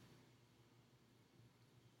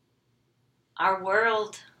our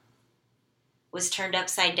world was turned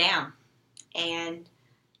upside down. And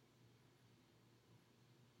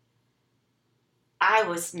I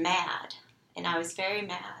was mad. And I was very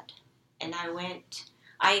mad. And I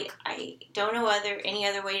don't know any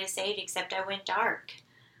other way to say it except I went dark.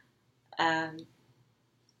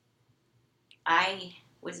 I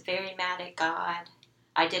was very mad at God.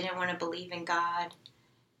 I didn't want to believe in God.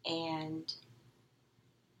 And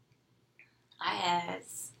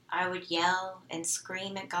I would yell and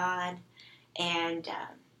scream at God. And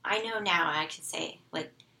I know now I can say,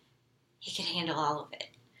 like, he could handle all of it.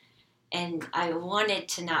 And I wanted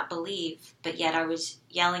to not believe, but yet I was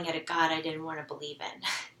yelling at a God I didn't want to believe in.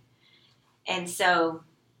 And so,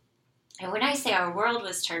 and when I say our world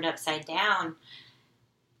was turned upside down,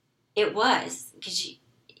 it was, because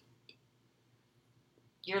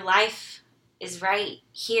your life is right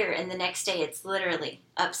here, and the next day it's literally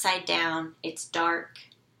upside down. It's dark.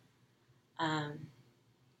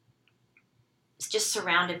 It's just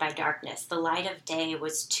surrounded by darkness. The light of day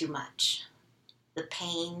was too much. The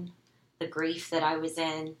pain, the grief that I was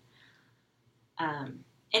in. And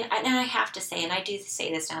I have to say, and I do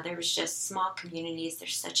say this now, there was just small communities.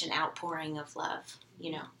 There's such an outpouring of love,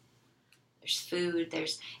 you know. There's food,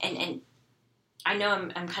 and I know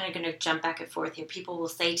I'm kind of going to jump back and forth here. People will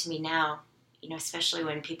say to me now, you know, especially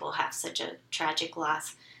when people have such a tragic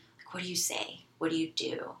loss, like, what do you say? What do you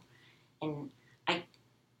do? And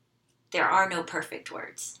there are no perfect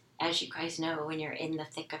words. As you guys know, when you're in the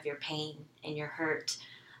thick of your pain and your hurt,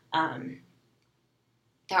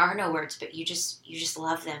 there are no words, but you just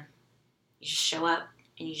love them. You just show up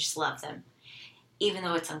and you just love them, even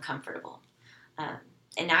though it's uncomfortable.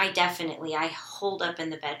 And I holed up in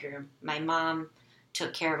the bedroom. My mom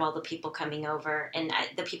took care of all the people coming over, and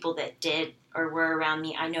the people that did or were around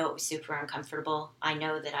me, I know it was super uncomfortable. I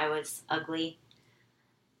know that I was ugly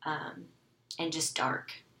and just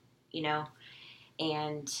dark, you know.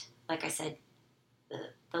 And like I said,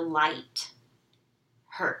 the light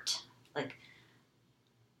hurt. Like,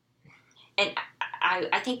 and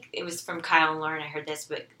I think it was from Kyle and Lauren I heard this,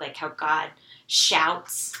 but like how God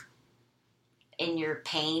shouts in your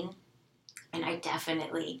pain. And I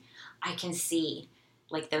can see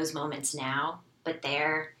like those moments now, but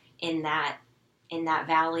there in that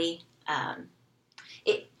valley,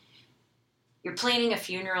 you're planning a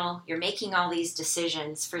funeral, you're making all these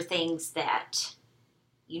decisions for things that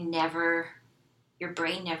your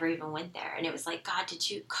brain never even went there. And it was like, God, did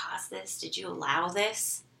you cause this? Did you allow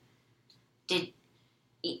this?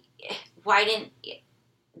 Why didn't,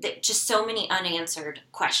 just so many unanswered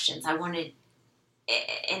questions. I wanted,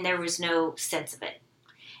 and there was no sense of it.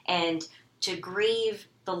 And to grieve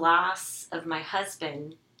the loss of my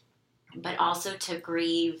husband, but also to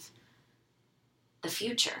grieve the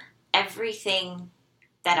future. Everything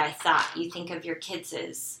that I thought, you think of your kids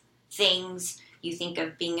as things, you think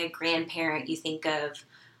of being a grandparent, you think of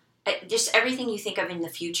just everything you think of in the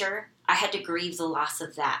future. I had to grieve the loss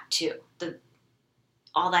of that too.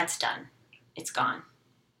 All that's done. It's gone.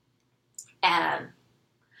 I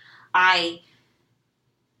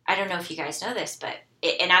don't know if you guys know this, but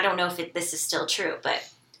and I don't know if this is still true, but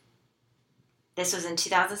this was in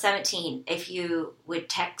 2017. If you would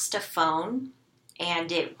text a phone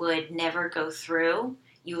and it would never go through,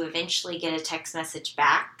 you eventually get a text message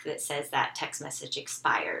back that says that text message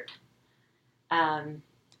expired.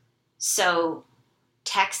 So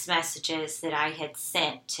text messages that I had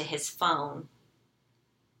sent to his phone,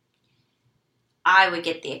 I would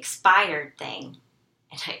get the expired thing.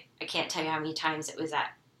 And I can't tell you how many times it was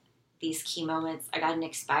at these key moments. I got an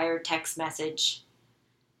expired text message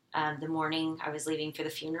the morning I was leaving for the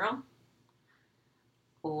funeral.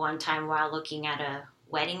 One time while looking at a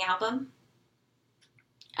wedding album.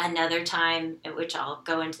 Another time, at which I'll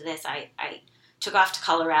go into this, I took off to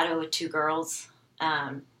Colorado with 2 girls.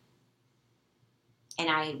 And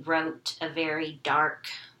I wrote a very dark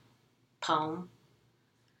poem.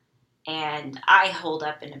 And I holed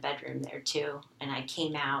up in a bedroom there too. And I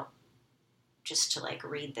came out just to like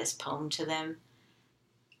read this poem to them.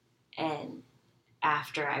 And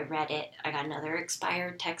after I read it, I got another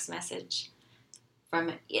expired text message from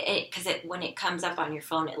it, because when it comes up on your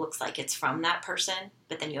phone, it looks like it's from that person,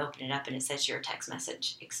 but then you open it up and it says your text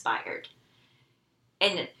message expired.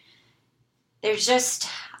 And there's just,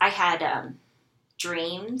 I had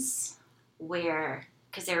dreams where,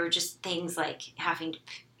 because there were just things like having to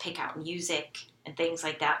pick out music and things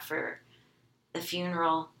like that for the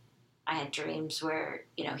funeral. I had dreams where,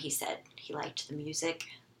 you know, he said he liked the music.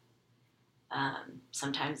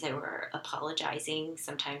 Sometimes they were apologizing.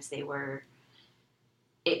 Sometimes they were,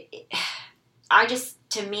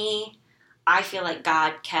 to me, I feel like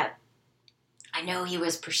God kept I know he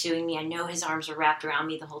was pursuing me. I know his arms were wrapped around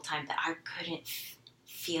me the whole time, but I couldn't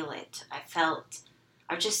feel it. I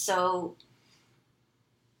was just so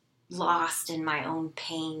lost in my own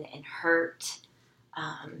pain and hurt,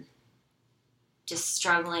 just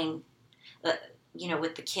struggling,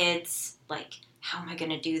 with the kids. Like, how am I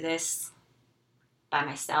going to do this by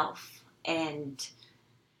myself? And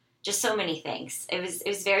just so many things. It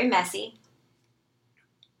was very messy.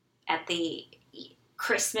 At the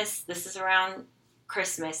Christmas, this is around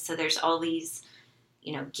Christmas, so there's all these,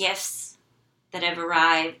 gifts that have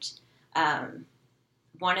arrived.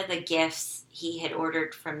 One of the gifts he had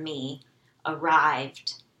ordered from me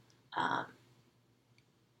arrived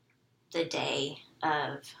the day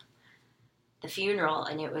of the funeral,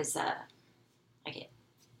 and it was a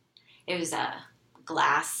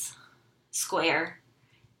glass square.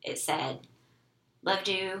 It said, "Loved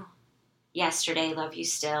you yesterday, love you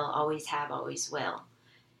still, always have, always will."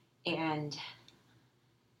 And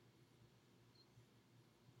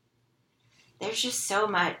there's just so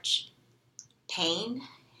much pain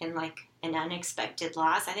and like an unexpected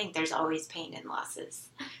loss. I think there's always pain in losses.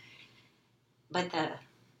 But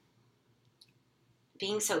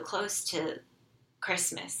being so close to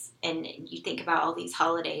Christmas, and you think about all these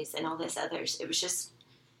holidays and all this others, it was just,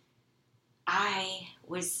 I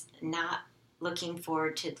was not looking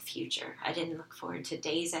forward to the future. I didn't look forward to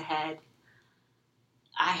days ahead.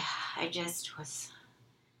 I just was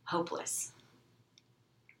hopeless.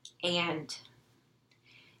 And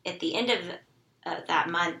at the end of that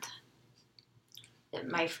month,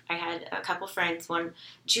 I had a couple friends, one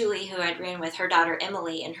Julie, who I'd ran with, her daughter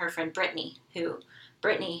Emily, and her friend Brittany, who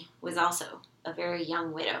Brittany was also a very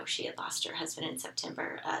young widow. She had lost her husband in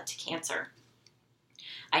September to cancer.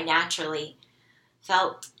 I naturally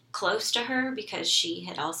felt close to her because she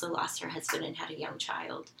had also lost her husband and had a young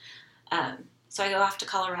child. So I go off to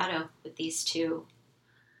Colorado with these two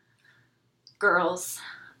girls.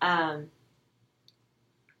 I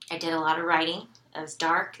did a lot of writing. It was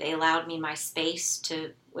dark. They allowed me my space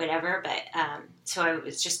to whatever, but so I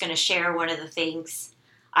was just going to share one of the things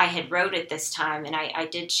I had wrote at this time, and I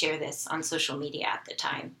did share this on social media at the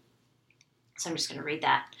time. So I'm just going to read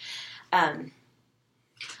that.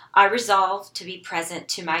 I resolve to be present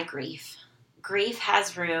to my grief. Grief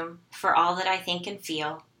has room for all that I think and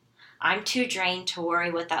feel. I'm too drained to worry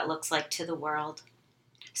what that looks like to the world.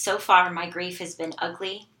 So far, my grief has been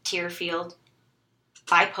ugly, tear-filled,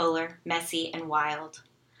 bipolar, messy, and wild.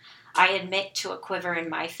 I admit to a quiver in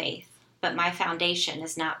my faith, but my foundation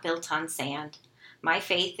is not built on sand. My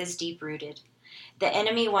faith is deep-rooted. The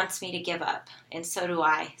enemy wants me to give up, and so do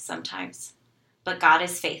I sometimes. But God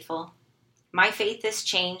is faithful. My faith has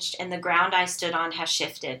changed, and the ground I stood on has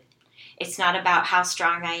shifted. It's not about how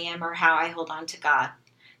strong I am or how I hold on to God.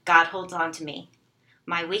 God holds on to me.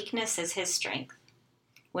 My weakness is His strength.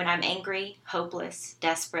 When I'm angry, hopeless,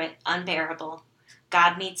 desperate, unbearable,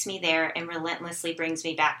 God meets me there and relentlessly brings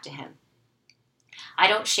me back to Him. I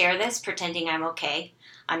don't share this pretending I'm okay.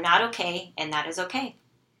 I'm not okay, and that is okay.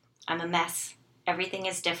 I'm a mess. Everything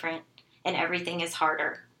is different, and everything is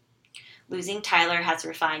harder. Losing Tyler has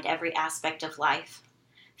refined every aspect of life.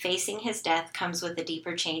 Facing his death comes with a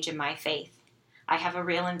deeper change in my faith. I have a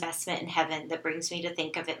real investment in heaven that brings me to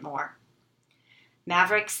think of it more.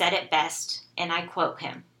 Maverick said it best, and I quote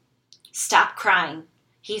him, "Stop crying.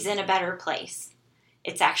 He's in a better place.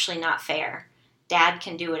 It's actually not fair. Dad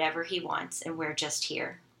can do whatever he wants, and we're just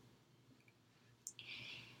here."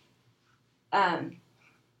 And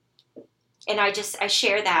I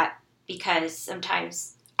share that because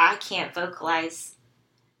sometimes I can't vocalize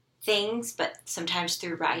things, but sometimes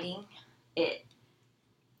through writing,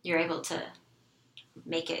 you're able to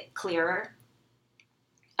make it clearer.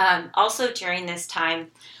 Also during this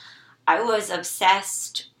time, I was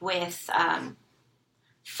obsessed with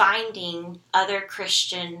finding other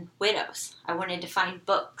Christian widows. I wanted to find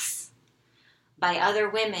books by other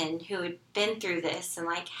women who had been through this and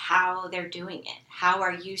like how they're doing it. How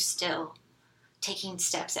are you still taking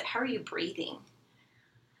steps? How are you breathing?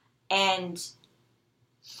 And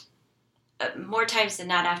more times than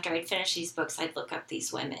not, after I'd finish these books, I'd look up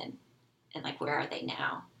these women and like, where are they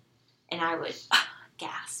now? And I would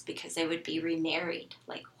gasp because they would be remarried.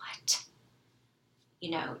 Like, what?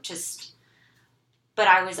 But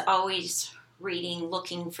I was always reading,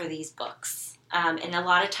 looking for these books. And a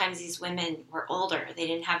lot of times these women were older. They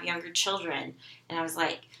didn't have younger children. And I was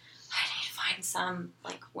like, I need to find some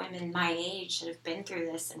like women my age that have been through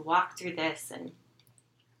this and walked through this. And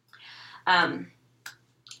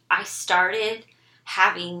I started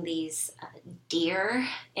having these deer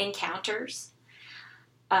encounters.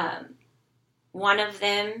 One of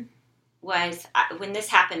them was, when this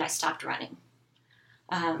happened, I stopped running.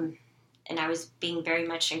 And I was being very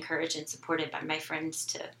much encouraged and supported by my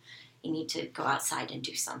friends you need to go outside and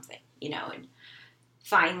do something, and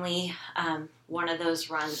finally, one of those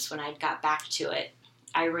runs when I got back to it,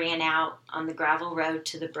 I ran out on the gravel road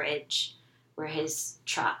to the bridge where his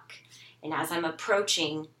truck, and as I'm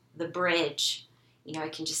approaching the bridge, I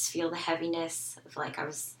can just feel the heaviness of like I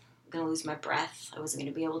was going to lose my breath. I wasn't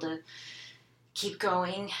going to be able to keep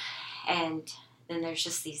going. And then there's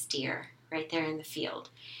just these deer right there in the field.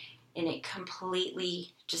 And it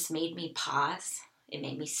completely just made me pause. It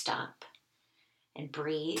made me stop and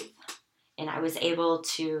breathe. And I was able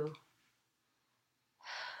to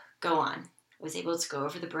go on. I was able to go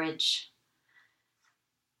over the bridge.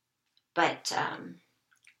 But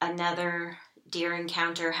another deer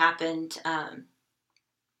encounter happened.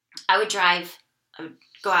 I would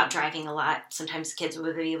go out driving a lot. Sometimes the kids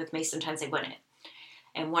would be with me, sometimes they wouldn't.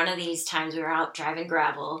 And one of these times we were out driving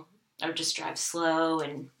gravel. I would just drive slow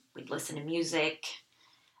and we'd listen to music.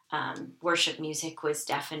 Worship music was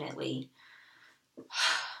definitely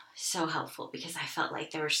so helpful because I felt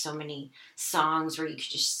like there were so many songs where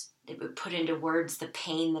they would put into words the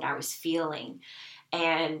pain that I was feeling.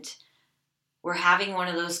 And we're having one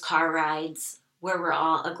of those car rides where we're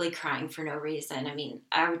all ugly crying for no reason. I mean,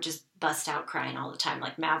 I would just bust out crying all the time.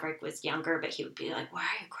 Like Maverick was younger, but he would be like, why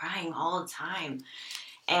are you crying all the time?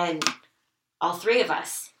 And all three of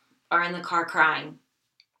us are in the car crying.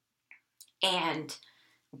 And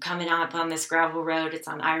I'm coming up on this gravel road. It's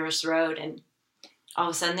on Irish Road. And all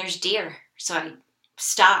of a sudden there's deer. So I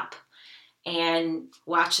stop and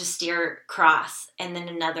watch this deer cross. And then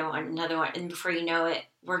another one. And before you know it,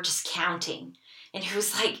 we're just counting. And it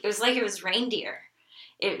was like it was reindeer.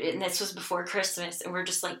 And this was before Christmas. And we're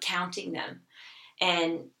just like counting them.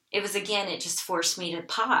 And it just forced me to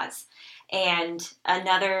pause. And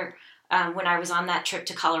another, when I was on that trip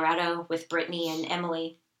to Colorado with Brittany and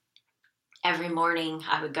Emily, every morning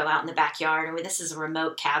I would go out in the backyard. And this is a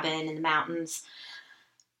remote cabin in the mountains.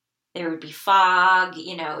 There would be fog,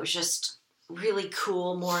 it was just really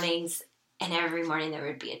cool mornings. And every morning there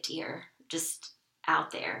would be a deer just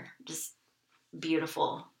out there, just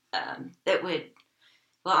beautiful. That would,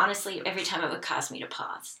 well, honestly, every time it would cause me to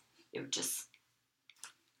pause. It would just,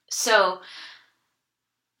 so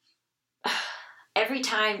every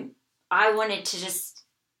time I wanted to just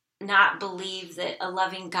not believe that a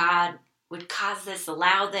loving God would cause this,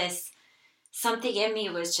 allow this, something in me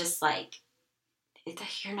was just like,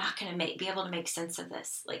 you're not going to be able to make sense of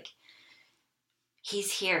this. Like,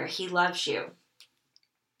 he's here. He loves you.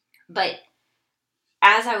 But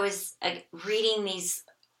as I was reading these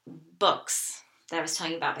books that I was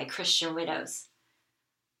telling you about by Christian widows,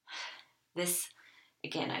 this,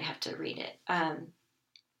 again, I have to read it.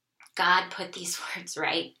 God put these words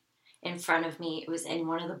right in front of me. It was in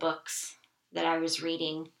one of the books that I was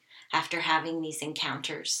reading after having these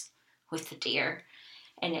encounters with the deer.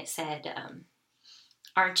 And it said,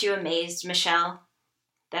 aren't you amazed, Michelle,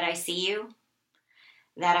 that I see you,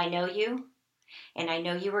 that I know you, and I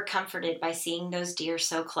know you were comforted by seeing those deer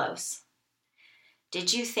so close.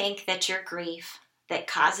 Did you think that your grief that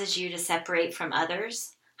causes you to separate from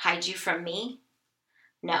others hides you from me?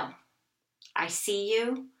 No. I see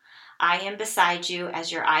you. I am beside you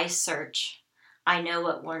as your eyes search. I know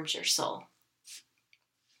what warms your soul.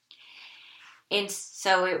 And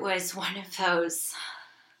so it was one of those,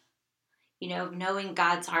 knowing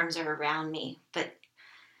God's arms are around me, but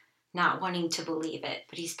not wanting to believe it,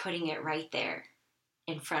 but he's putting it right there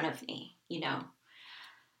in front of me,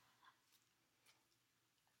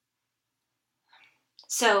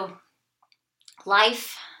 So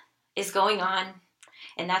life is going on,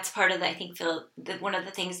 and that's part of one of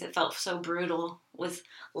the things that felt so brutal was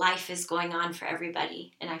life is going on for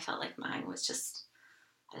everybody, and I felt like mine was just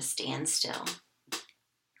at a standstill.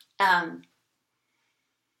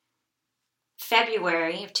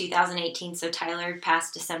 February of 2018, so Tyler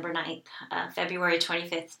passed December 9th, February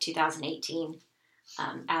 25th, 2018,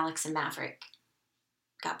 Alex and Maverick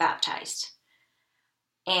got baptized.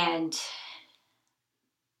 And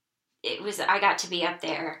I got to be up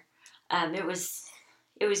there. It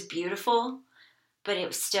was beautiful, but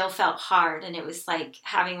it still felt hard. And it was like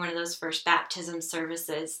having one of those first baptism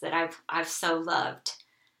services that I've so loved,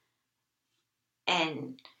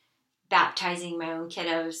 and baptizing my own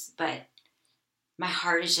kiddos, but my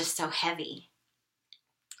heart is just so heavy.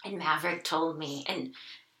 And Maverick told me, and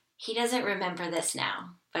he doesn't remember this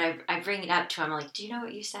now, but I bring it up to him, like, do you know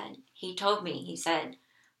what you said? He told me, he said,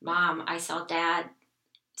 Mom, I saw Dad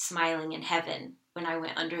smiling in heaven when I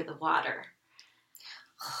went under the water.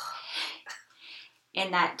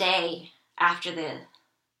 And that day, after the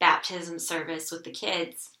baptism service with the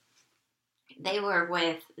kids, they were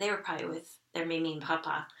probably with their Mimi and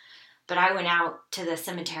Papa. But I went out to the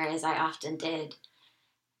cemetery, as I often did.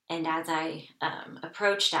 And as I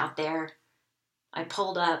approached out there, I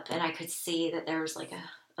pulled up and I could see that there was like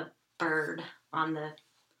a bird on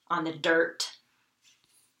the dirt.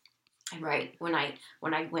 And right when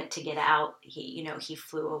I went to get out, he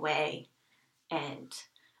flew away.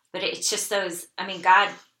 But it's just those, I mean, God,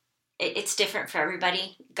 it's different for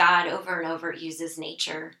everybody. God over and over uses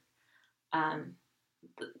nature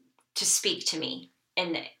to speak to me.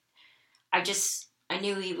 And I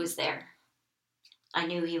knew he was there. I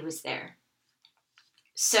knew he was there.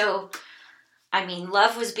 So, I mean,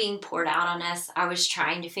 love was being poured out on us. I was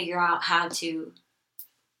trying to figure out how to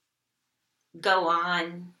go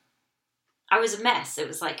on. I was a mess. It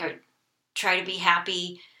was like I try to be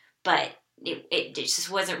happy, but it just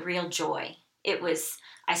wasn't real joy.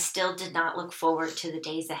 I still did not look forward to the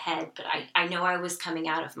days ahead, but I know I was coming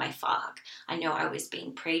out of my fog. I know I was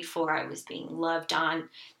being prayed for. I was being loved on.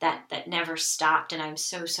 That never stopped, and I'm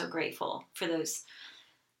so, so grateful for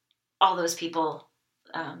all those people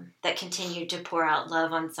that continued to pour out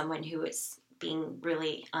love on someone who was being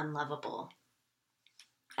really unlovable.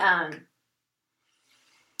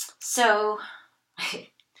 So,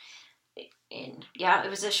 it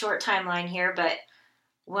was a short timeline here, but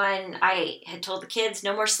when I had told the kids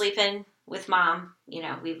no more sleeping with mom,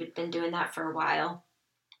 we've been doing that for a while.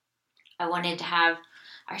 I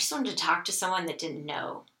just wanted to talk to someone that didn't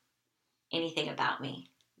know anything about me,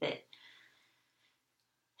 that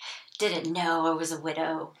didn't know I was a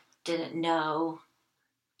widow, didn't know,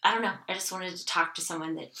 I don't know. I just wanted to talk to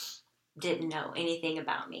someone that didn't know anything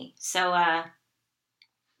about me. So,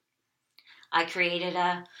 I created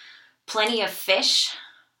a Plenty of Fish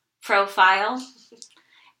profile.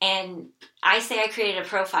 And I say I created a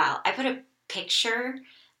profile. I put a picture.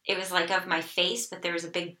 It was like of my face, but there was a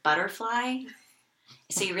big butterfly.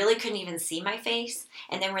 So you really couldn't even see my face.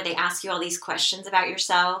 And then where they ask you all these questions about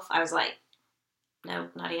yourself, I was like, nope,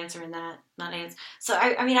 not answering that. So,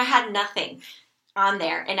 I mean, I had nothing on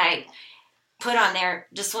there. And I put on there,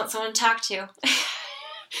 just want someone to talk to.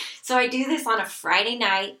 So I do this on a Friday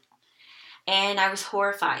night. And I was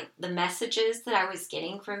horrified. The messages that I was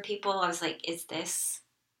getting from people, I was like, this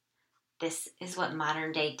is what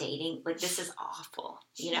modern day dating, like, this is awful,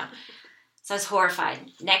 So I was horrified.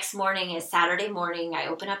 Next morning is Saturday morning. I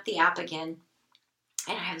open up the app again,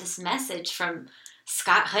 and I have this message from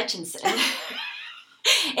Scott Hutchinson.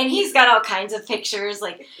 And he's got all kinds of pictures.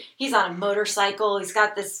 Like, he's on a motorcycle. He's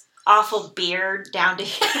got this awful beard down to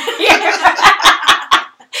here.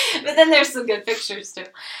 But then there's some good pictures, too.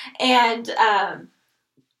 And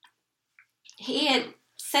he had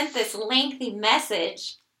sent this lengthy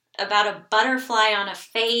message about a butterfly on a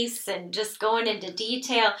face and just going into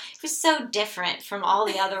detail. It was so different from all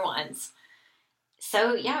the other ones.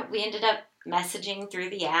 So, we ended up messaging through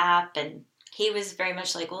the app, and he was very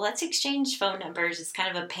much like, well, let's exchange phone numbers. It's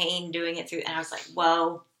kind of a pain doing it through. And I was like,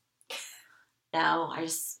 whoa, no, I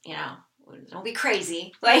just, don't be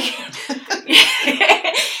crazy. Like,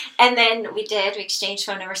 and then we exchanged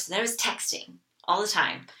phone numbers. So then it was texting all the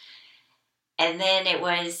time. And then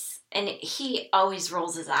and he always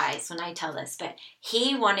rolls his eyes when I tell this, but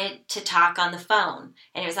he wanted to talk on the phone.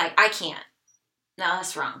 And it was like, I can't. No,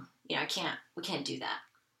 that's wrong. We can't do that.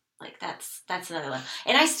 Like, that's another level.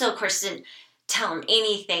 And I still, of course, didn't tell him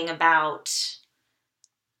anything about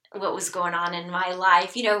what was going on in my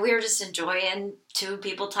life. We were just enjoying two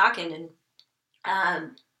people talking.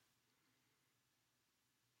 And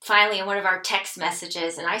finally, in one of our text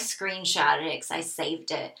messages, and I screenshotted it because I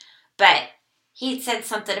saved it, but he said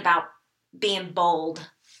something about being bold.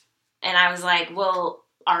 And I was like, well,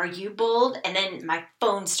 are you bold? And then my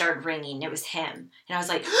phone started ringing. It was him. And I was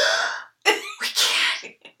like, we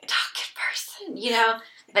can't talk in person,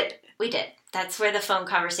 But we did. That's where the phone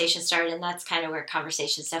conversation started. And that's kind of where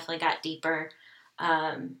conversations definitely got deeper.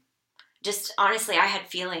 Just honestly, I had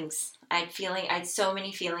feelings. I had so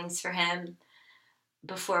many feelings for him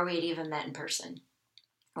before we had even met in person.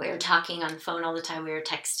 We were talking on the phone all the time. We were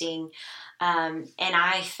texting. And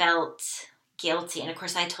I felt guilty. And of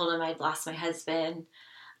course, I told him I'd lost my husband.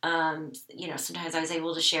 Sometimes I was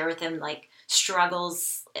able to share with him, like,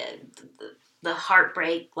 struggles, the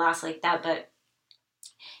heartbreak, loss like that. But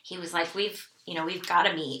he was like, we've got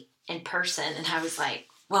to meet in person. And I was like,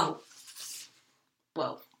 whoa.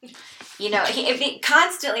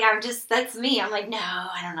 Constantly, that's me. I'm like, no,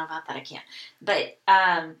 I don't know about that. I can't. But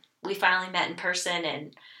we finally met in person,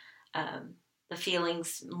 and the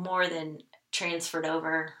feelings more than transferred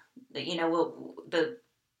over.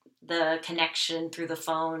 The connection through the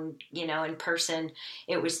phone, in person,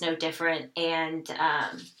 it was no different. And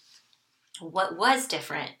What was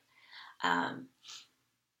different,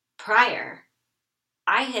 prior,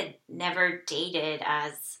 I had never dated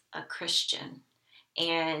as a Christian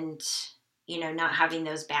and, not having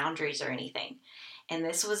those boundaries or anything. And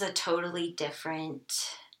this was a totally different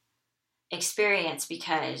experience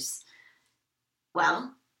because,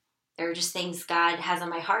 well, there are just things God has on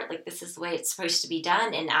my heart. Like, this is the way it's supposed to be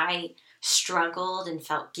done. And I struggled and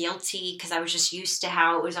felt guilty because I was just used to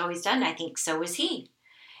how it was always done. I think so was he.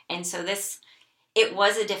 And so it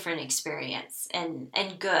was a different experience and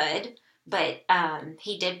good. But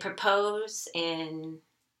he did propose in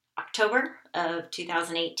October of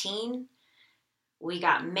 2018. We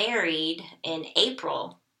got married in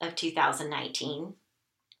April of 2019.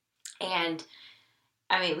 And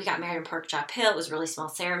we got married in Pork Chop Hill. It was a really small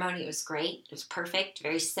ceremony. It was great. It was perfect,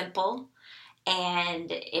 very simple. And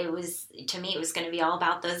to me, it was going to be all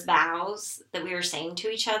about those vows that we were saying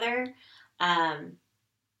to each other.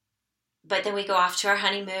 But then we go off to our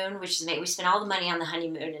honeymoon, we spent all the money on the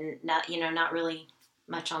honeymoon and not really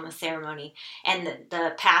much on the ceremony. And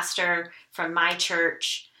the pastor from my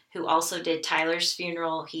church, who also did Tyler's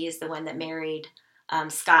funeral, he is the one that married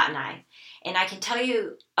Scott and I. And I can tell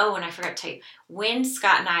you, and I forgot to tell you, when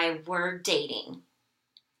Scott and I were dating,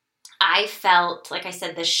 I felt, like I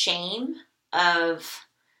said, the shame of,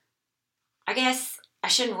 I guess I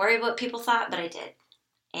shouldn't worry what people thought, but I did.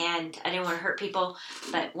 And I didn't want to hurt people.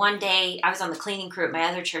 But one day I was on the cleaning crew at my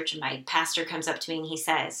other church and my pastor comes up to me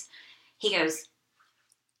and he goes,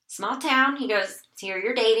 small town. He goes, here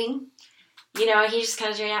you're dating. He just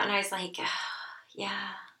comes right out and I was like, yeah,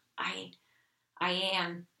 I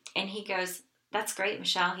am. And he goes, that's great,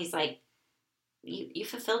 Michelle. He's like, you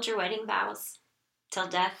fulfilled your wedding vows till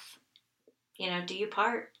death, do you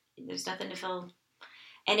part. There's nothing to feel.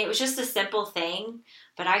 And it was just a simple thing,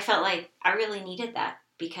 but I felt like I really needed that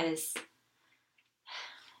because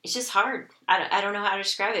it's just hard. I don't know how to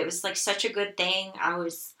describe it. It was like such a good thing. I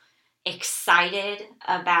was excited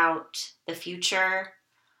about the future.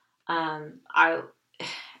 When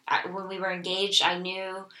we were engaged, I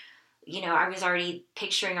knew, I was already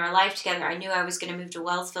picturing our life together. I knew I was going to move to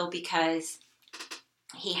Wellsville because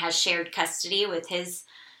he has shared custody with his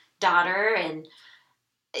daughter, and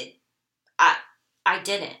I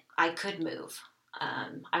didn't. I could move.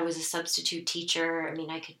 I was a substitute teacher.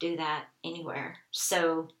 I could do that anywhere.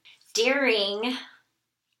 So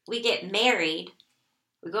we get married,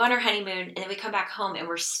 we go on our honeymoon, and then we come back home and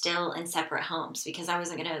we're still in separate homes because I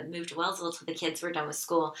wasn't going to move to Wellsville till the kids were done with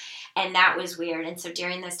school. And that was weird. And so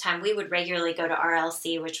during this time, we would regularly go to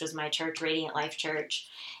RLC, which was my church, Radiant Life Church.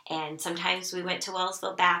 And sometimes we went to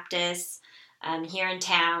Wellsville Baptist here in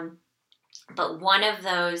town. But one of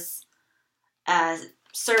those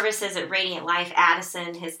services at Radiant Life,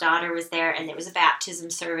 Addison, his daughter, was there, and it was a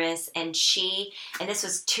baptism service. And this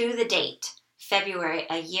was to the date, February,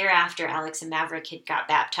 a year after Alex and Maverick had got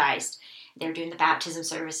baptized. They were doing the baptism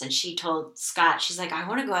service, and she told Scott, she's like, I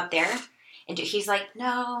want to go up there. And he's like,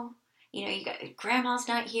 no, grandma's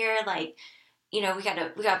not here. Like, we got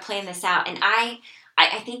to plan this out. And I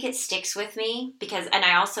think it sticks with me because, and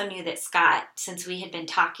I also knew that Scott, since we had been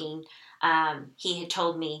talking, he had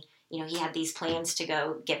told me, he had these plans to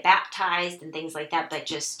go get baptized and things like that, but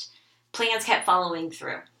just plans kept following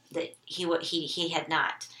through that he had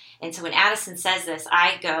not. And so when Addison says this,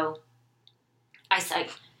 I was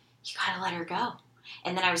like, you gotta let her go.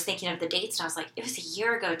 And then I was thinking of the dates, and I was like, it was a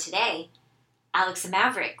year ago today, Alex and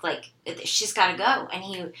Maverick, like, she's gotta go.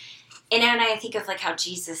 And then I think of, like, how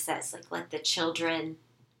Jesus says, like, let the children,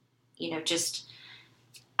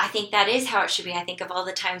 I think that is how it should be. I think of all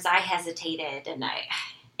the times I hesitated, and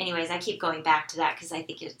anyways, I keep going back to that because I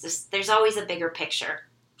think it's just, there's always a bigger picture.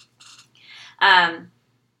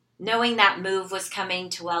 Knowing that move was coming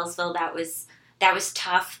to Wellsville, that was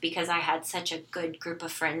tough because I had such a good group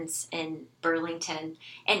of friends in Burlington.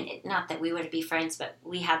 And not that we would be friends, but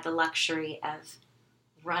we had the luxury of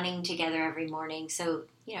running together every morning. So,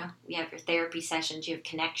 you have your therapy sessions, you have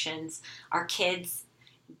connections. Our kids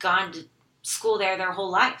gone to school there their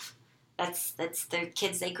whole life. That's the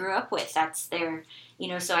kids they grew up with. That's their,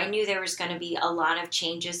 so I knew there was going to be a lot of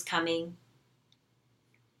changes coming.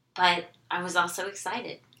 But I was also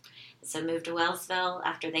excited. So I moved to Wellsville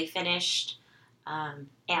after they finished.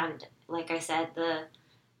 And like I said,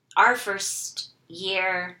 our first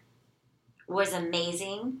year was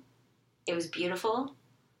amazing. It was beautiful.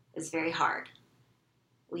 It was very hard.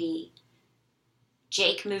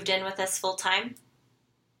 Jake moved in with us full time.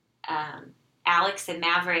 Alex and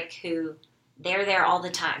Maverick, who they're there all the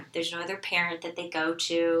time. There's no other parent that they go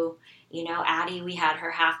to. Addie, we had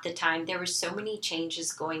her half the time. There were so many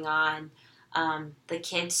changes going on. The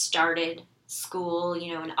kids started school,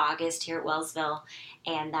 in August here at Wellsville,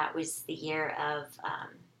 and that was the year of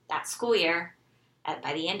that school year.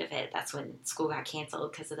 By the end of it, that's when school got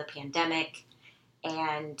canceled because of the pandemic,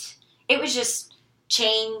 and it was just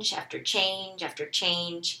change after change after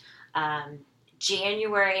change.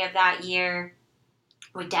 January of that year,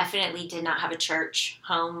 we definitely did not have a church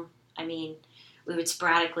home. I mean, we would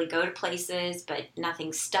sporadically go to places, but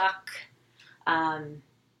nothing stuck.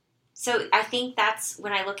 So I think that's,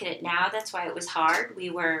 when I look at it now, that's why it was hard. We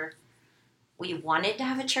wanted to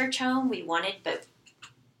have a church home. We wanted, but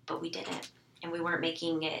we didn't. And we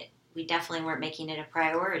definitely weren't making it a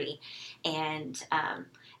priority. And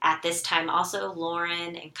at this time also,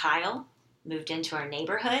 Lauren and Kyle moved into our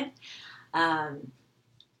neighborhood.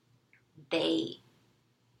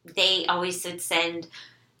 They always would send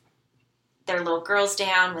their little girls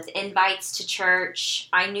down with invites to church.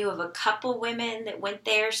 I knew of a couple women that went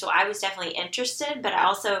there, so I was definitely interested, but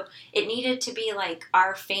it needed to be like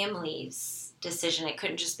our family's decision. It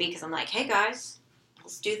couldn't just be because I'm like, hey guys,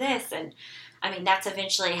 let's do this. And I mean, that's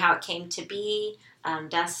eventually how it came to be.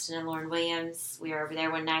 Dustin and Lauren Williams, we were over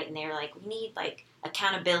there one night and they were like, we need like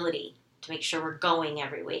accountability to make sure we're going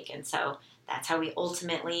every week. And so that's how we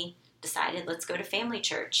ultimately decided, let's go to family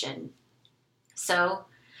church. And so,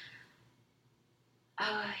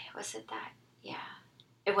 was it that? Yeah,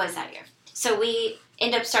 it was that year. So we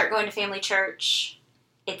end up start going to family church.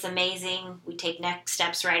 It's amazing. We take next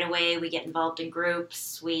steps right away. We get involved in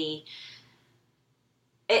groups.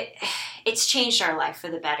 It's changed our life for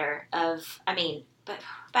the better. But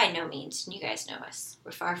by no means, and you guys know us,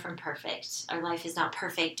 we're far from perfect. Our life is not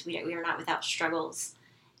perfect. We are not without struggles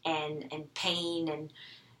and pain and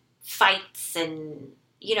fights and,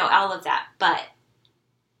 all of that. But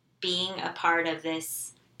being a part of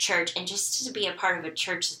this church, and just to be a part of a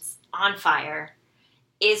church that's on fire,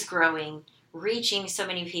 is growing, reaching so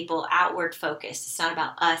many people, outward focused. It's not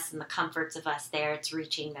about us and the comforts of us there. It's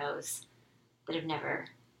reaching those that have never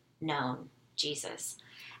known Jesus.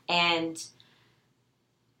 And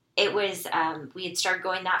it was, we had started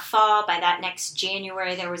going that fall. By that next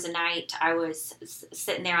January, there was a night I was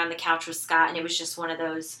sitting there on the couch with Scott, and it was just one of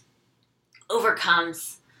those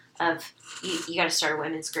overcomes of, you got to start a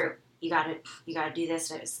women's group. You got to do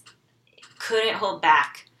this. And couldn't hold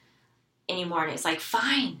back anymore. And it's like,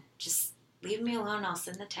 fine, just leave me alone. I'll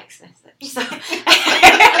send the text message. So,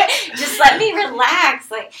 just let me relax.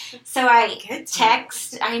 So I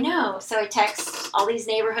text. I know. So I text all these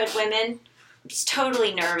neighborhood women. I'm just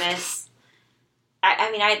totally nervous.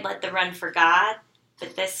 I'd let the run for God,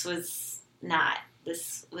 but this was not.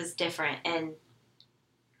 This was different, and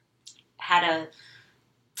had a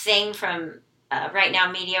thing from Right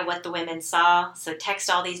Now Media, What the Women Saw. So text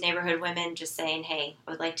all these neighborhood women just saying, hey,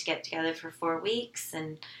 I would like to get together for 4 weeks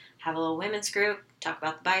and have a little women's group, talk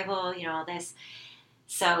about the Bible, all this.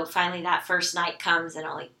 So finally that first night comes, and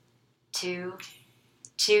only two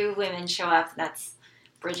women show up. That's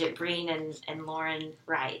Bridget Breen and Lauren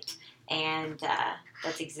Wright. And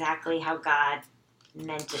that's exactly how God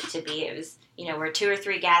meant it to be. It was, where 2 or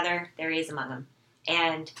 3 gather, there He is among them.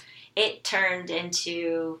 And it turned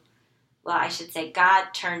into, well, I should say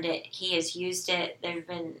God turned it. He has used it. There have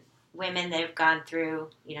been women that have gone through,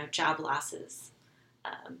 job losses,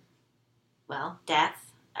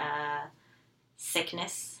 death,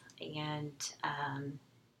 sickness, and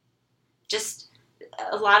just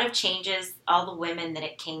a lot of changes. All the women that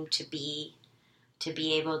it came to be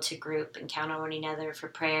able to group and count on one another for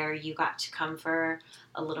prayer. You got to come for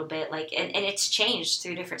a little bit, and it's changed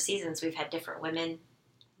through different seasons. We've had different women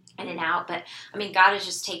in and out, but God has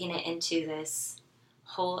just taken it into this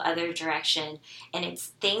whole other direction. And it's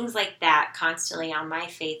things like that constantly on my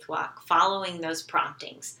faith walk, following those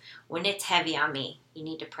promptings. When it's heavy on me, you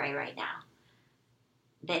need to pray right now,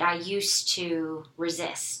 that I used to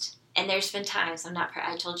resist. And there's been times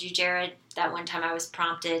I told you, Jared, that one time I was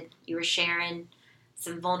prompted, you were sharing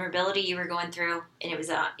some vulnerability you were going through, and it was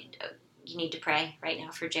you need to pray right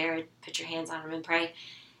now for Jared. Put your hands on him and pray.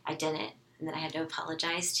 I didn't, and then I had to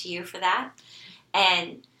apologize to you for that.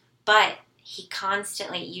 But he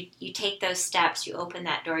constantly, you take those steps, you open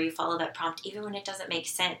that door, you follow that prompt, even when it doesn't make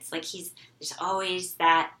sense. There's always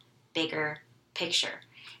that bigger picture.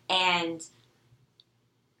 And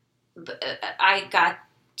I got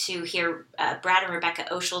to hear Brad and Rebecca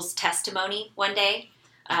Oshel's testimony one day.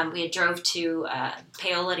 We had drove to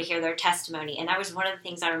Paola to hear their testimony, and that was one of the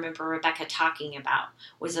things I remember Rebecca talking about,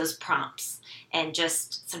 was those prompts. And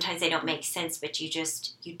just sometimes they don't make sense, but you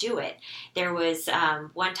do it. There was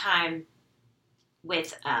one time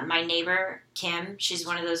with my neighbor Kim. She's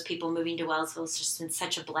one of those people moving to Wellsville. It's just been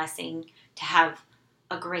such a blessing to have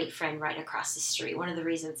a great friend right across the street. One of the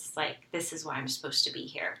reasons, like, this is why I'm supposed to be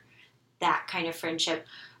here. That kind of friendship.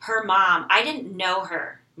 Her mom, I didn't know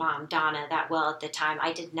her mom, Donna, that well at the time.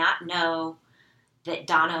 I did not know that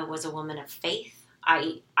Donna was a woman of faith.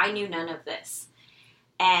 I knew none of this.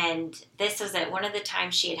 And this was at one of the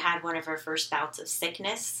times she had one of her first bouts of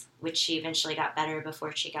sickness, which she eventually got better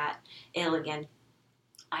before she got ill again.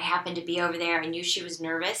 I happened to be over there. I knew she was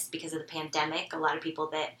nervous because of the pandemic. A lot of people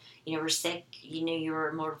that, were sick, you knew you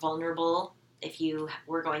were more vulnerable if you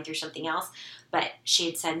were going through something else. But she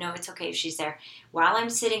had said, no, it's okay if she's there. While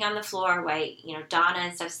I'm sitting on the floor, Donna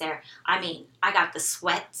and stuff's there. I mean, I got the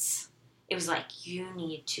sweats. It was like, you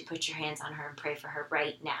need to put your hands on her and pray for her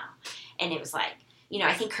right now. And it was like,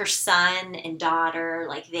 I think her son and daughter,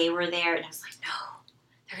 like, they were there. And I was like, no,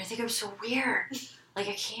 they're going to think I'm so weird. Like,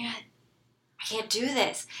 I can't do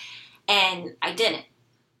this. And I didn't.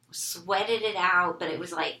 Sweated it out, but it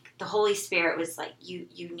was like the Holy Spirit was like, you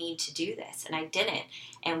need to do this. And I didn't.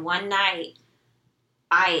 And one night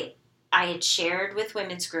I had shared with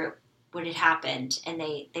women's group what had happened, and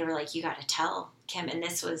they were like, you got to tell Kim. And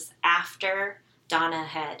this was after Donna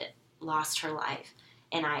had lost her life.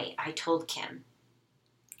 And I told Kim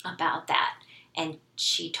about that. And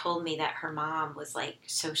she told me that her mom was, like,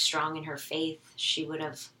 so strong in her faith, she would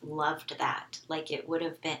have loved that. Like, it would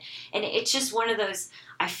have been. And it's just one of those,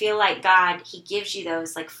 I feel like God, he gives you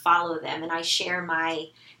those, like, follow them. And I share my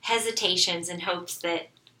hesitations and hopes that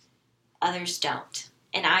others don't.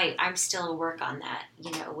 And I'm still a work on that,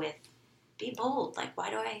 with be bold. Like, why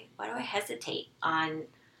do I hesitate on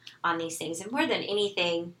these things? And more than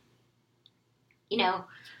anything,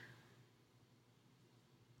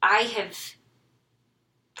 I have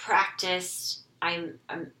practiced,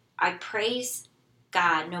 I praise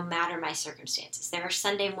God no matter my circumstances. There are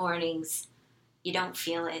Sunday mornings you don't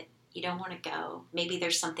feel it, you don't want to go. Maybe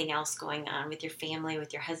there's something else going on with your family,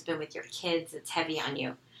 with your husband, with your kids. It's heavy on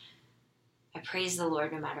you. I praise the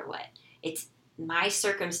Lord no matter what. It's my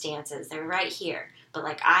circumstances, they're right here. But,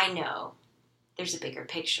 like, I know there's a bigger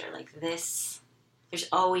picture. Like this, there's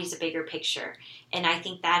always a bigger picture. And I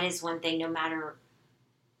think that is one thing, no matter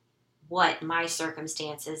what my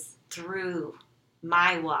circumstances through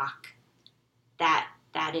my walk, that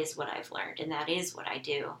is what I've learned, and that is what I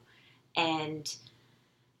do. And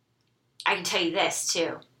I can tell you this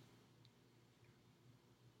too.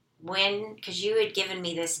 Because you had given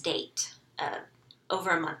me this date over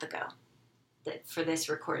a month ago for this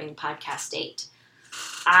recording podcast date,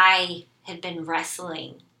 I had been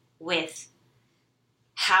wrestling with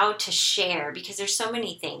how to share, because there's so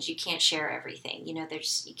many things. You can't share everything. You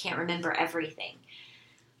can't remember everything.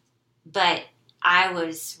 But I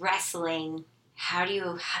was wrestling, how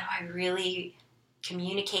do I really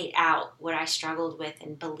communicate out what I struggled with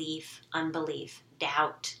in belief, unbelief,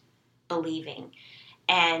 doubt, believing.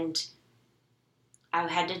 And I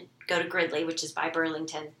had to go to Gridley, which is by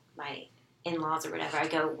Burlington, my in-laws or whatever. I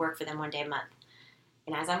go work for them one day a month.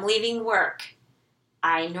 And as I'm leaving work,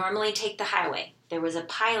 I normally take the highway. There was a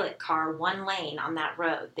pilot car, one lane on that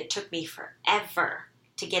road that took me forever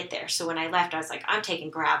to get there. So when I left, I was like, I'm taking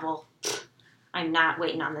gravel. I'm not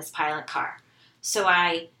waiting on this pilot car. So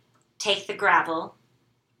I take the gravel.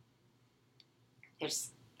 There's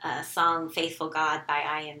a song, Faithful God by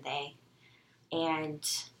I Am They. And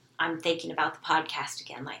I'm thinking about the podcast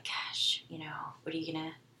again, like, gosh, what are you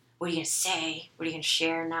gonna say? What are you gonna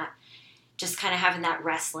share? Not just kind of having that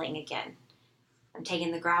wrestling again. I'm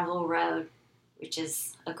taking the gravel road, which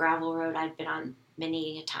is a gravel road I'd been on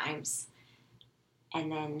many times.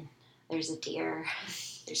 And then there's a deer.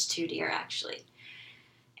 There's two deer, actually.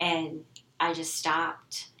 And I just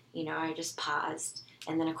stopped. I just paused.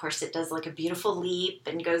 And then, of course, it does, like, a beautiful leap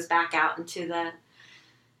and goes back out into the...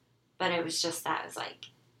 But it was just that. It was like,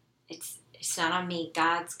 it's not on me.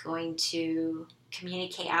 God's going to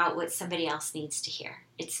communicate out what somebody else needs to hear.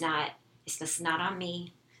 It's just not on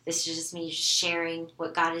me. This is just me sharing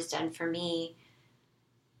what God has done for me.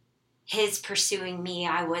 His pursuing me.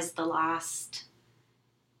 I was the lost.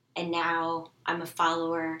 And now I'm a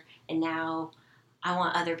follower. And now I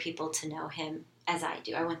want other people to know him as I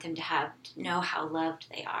do. I want them to know how loved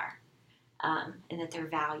they are. And that they're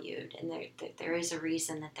valued. And that there is a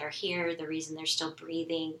reason that they're here. The reason they're still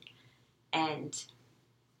breathing. And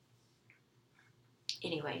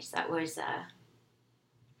anyways, that was...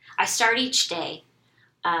 I start each day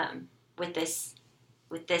with this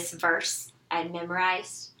verse I'd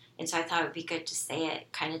memorized, and so I thought it would be good to say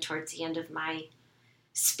it kind of towards the end of my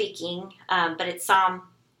speaking. But it's Psalm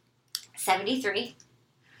 73,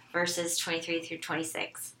 verses 23 through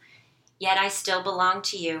 26. Yet I still belong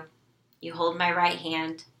to you. You hold my right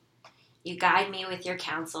hand. You guide me with your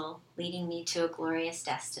counsel, leading me to a glorious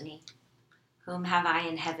destiny. Whom have I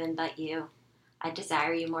in heaven but you? I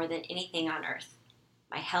desire you more than anything on earth.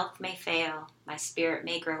 My health may fail, my spirit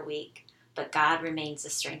may grow weak, but God remains the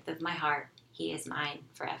strength of my heart. He is mine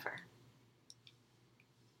forever.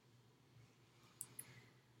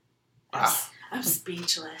 Wow. I'm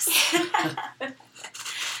speechless. There's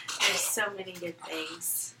so many good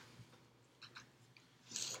things.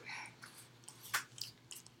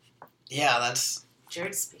 Yeah, that's...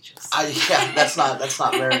 Jared's speechless. That's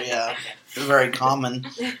not very common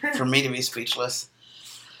for me to be speechless.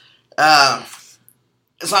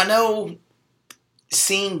 So I know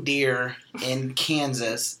seeing deer in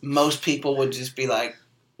Kansas, most people would just be like,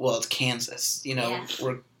 well, it's Kansas. You know,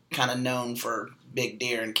 we're kind of known for big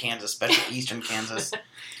deer in Kansas, especially eastern Kansas.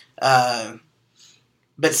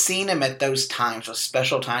 But seeing them at those times, those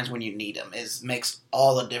special times when you need them, makes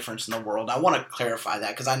all the difference in the world. I want to clarify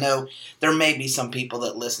that because I know there may be some people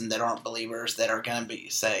that listen that aren't believers that are going to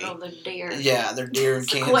say, "Oh, they're deer." Yeah, they're deer in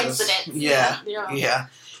Kansas. Coincidence. Yeah.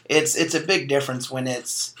 It's a big difference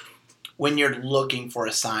when you're looking for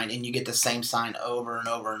a sign and you get the same sign over and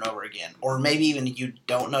over and over again, or maybe even you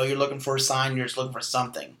don't know you're looking for a sign, you're just looking for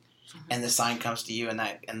something, and the sign comes to you. And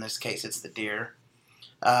that, in this case, it's the deer.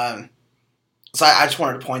 So I just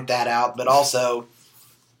wanted to point that out, but also,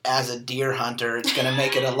 as a deer hunter, it's going to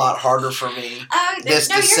make it a lot harder for me this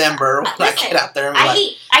December when I get out there and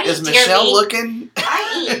be I is eat Michelle deer meat. looking?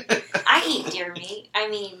 I eat deer meat. I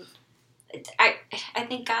mean, I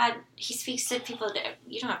think God, He speaks to people that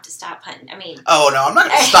you don't have to stop hunting. I mean... Oh, no, I'm not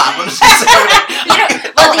going to stop.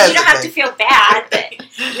 You don't have to feel bad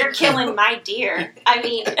that you're killing my deer. I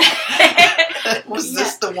mean... Was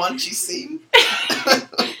this the one she's seen?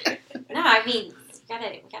 No, I mean, we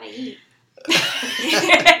gotta eat.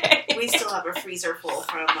 We still have a freezer full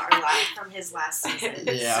from his last season.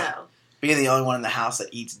 Yeah. So. Being the only one in the house that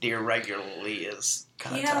eats deer regularly is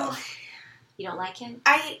kind of tough. You don't like it?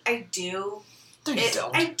 I do.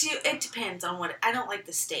 Don't. I do. It depends on what. I don't like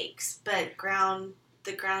the steaks, but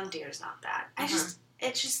the ground deer is not bad. I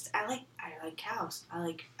like cows. I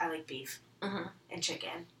like beef and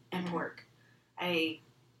chicken and pork. I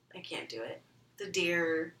can't do it. The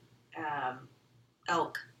deer,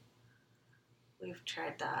 elk. We've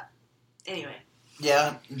tried that. Anyway.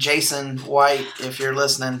 Yeah, Jason White, if you're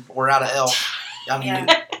listening, we're out of elk. I mean,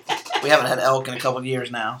 we haven't had elk in a couple of years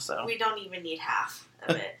now, so we don't even need half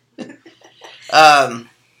of it. I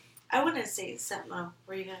want to say something.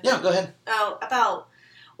 Were you gonna? Yeah, go ahead. Oh, about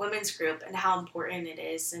women's group and how important it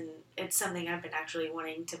is, and it's something I've been actually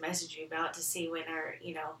wanting to message you about to see when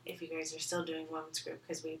if you guys are still doing women's group,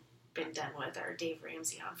 because we've been done with our Dave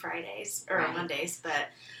Ramsey on Fridays or on Mondays, but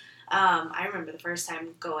I remember the first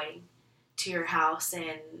time going to your house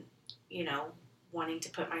and wanting to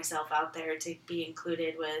put myself out there to be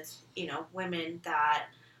included with women that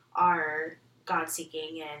are God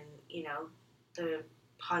seeking and the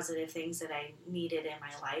positive things that I needed in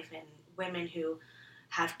my life, and women who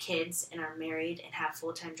have kids and are married and have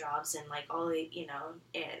full-time jobs and like all the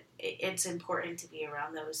it's important to be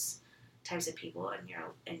around those types of people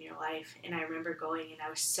in your life. And I remember going and I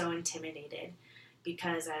was so intimidated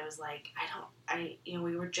because I was like,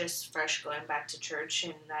 we were just fresh going back to church,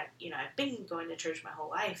 and that I've been going to church my whole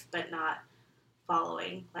life but not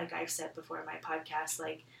following, like I've said before in my podcast,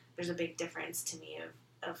 like there's a big difference to me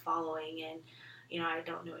of following, and I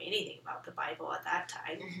don't know anything about the Bible at that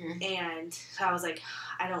time. And so I was like,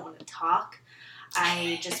 I don't want to talk.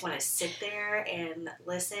 I just want to sit there and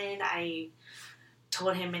listen. I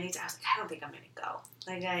told him many times, I don't think I'm going to go.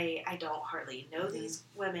 Like, I don't hardly know these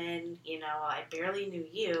women. I barely knew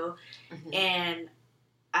you. And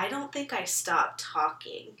I don't think I stopped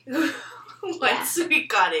talking once we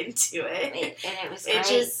got into it. And it was great.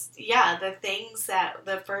 The things that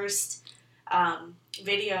the first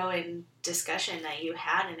video and discussion that you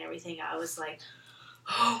had and everything, I was like,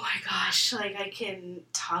 oh my gosh, like I can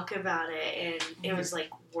talk about it, and it was like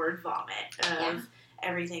word vomit of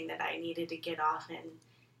everything that I needed to get off, and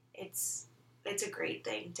it's a great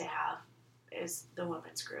thing to have, is the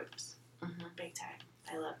women's groups. Big time.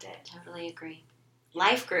 I loved it. Totally agree.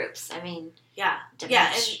 Life groups, I mean,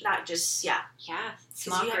 and not just small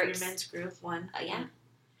you groups. Have your men's group one.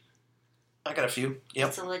 I got a few. Yep.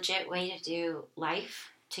 It's a legit way to do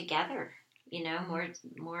life together,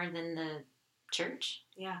 more than the church.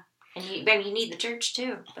 Yeah. And you need the church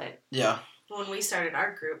too, but... Yeah. When we started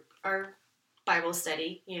our group, our Bible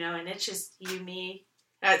study, and it's just you, me.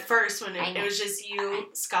 At first, when it was just you,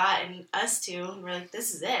 Scott, and us two, and we're like,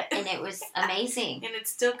 this is it. And it was amazing. And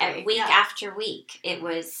it's still great. Week after week, it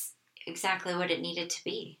was exactly what it needed to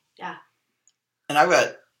be. Yeah. And I've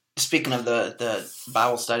got speaking of the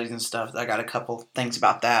Bible studies and stuff, I got a couple things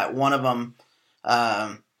about that. One of them,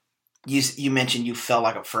 you mentioned you felt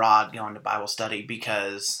like a fraud going to Bible study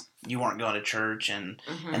because you weren't going to church and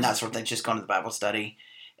that sort of thing, just going to the Bible study.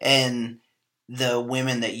 And the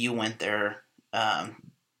women that you went there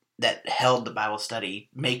that held the Bible study,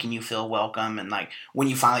 making you feel welcome, and like when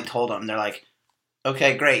you finally told them, they're like,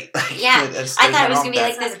 "Okay, great." Yeah, I thought it was gonna be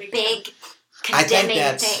like this big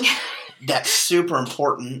condemning thing. That's super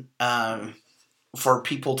important for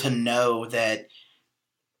people to know that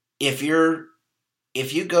if you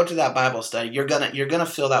go to that Bible study, you're gonna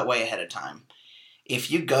feel that way ahead of time.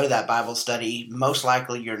 If you go to that Bible study, most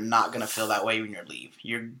likely you're not gonna feel that way when you leave.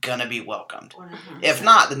 You're gonna be welcomed. 100%. If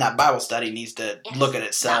not, then that Bible study needs to look at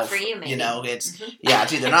itself. Not for you, maybe. It's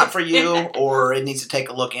it's either not for you or it needs to take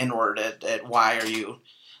a look inward at why are you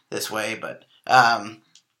this way. But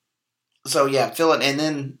so yeah, feel it. And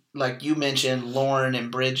then like you mentioned, Lauren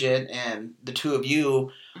and Bridget and the two of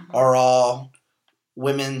you are all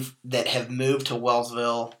women that have moved to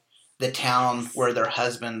Wellsville, the town where their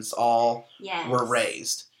husbands all were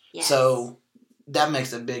raised. Yes. So that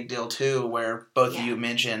makes a big deal too, where both of you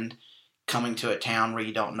mentioned coming to a town where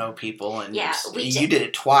you don't know people, and you did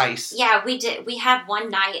it twice. Yeah, we did. We had one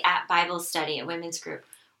night at Bible study at women's group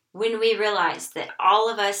when we realized that all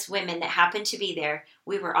of us women that happened to be there,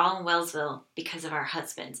 we were all in Wellsville because of our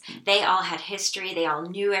husbands. They all had history. They all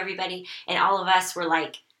knew everybody, and all of us were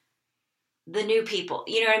like the new people.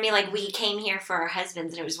 You know what I mean? Like, we came here for our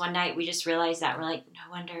husbands, and it was one night we just realized that. We're like, no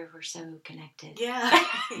wonder we're so connected. Yeah.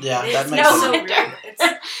 Yeah, that makes sense. So real.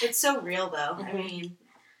 It's so real, though. I mean,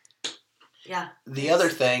 yeah. The other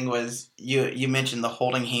thing was you mentioned the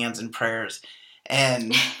holding hands in prayers,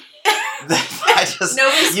 and I just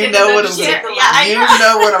you know what I'm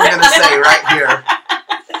going to say right here.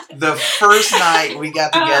 The first night we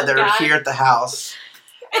got together here at the house,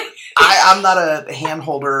 I'm not a hand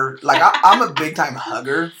holder. Like, I'm a big time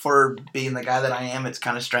hugger for being the guy that I am. It's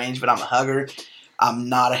kind of strange, but I'm a hugger. I'm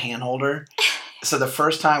not a hand holder. So the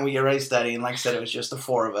first time we get ready to study, and like I said, it was just the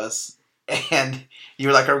four of us, and you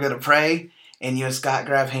were like, "Are we going to pray?" And you and Scott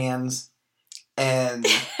grab hands, and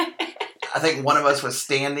I think one of us was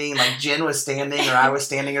standing, like Jen was standing or I was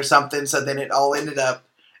standing or something. So then it all ended up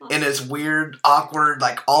in this weird, awkward,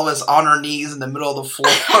 like all of us on our knees in the middle of the floor,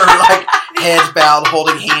 like heads bowed,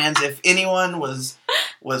 holding hands. If anyone was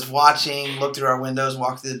watching, looked through our windows,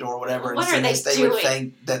 walked through the door, whatever, and seen this, they would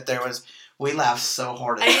think that there was. We laughed so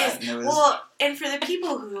hard at that. And and for the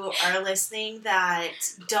people who are listening that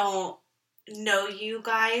don't know you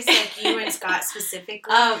guys, like you and Scott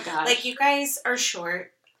specifically, like you guys are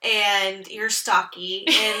short. And you're stocky,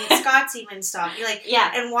 and Scott's even stocky. Like,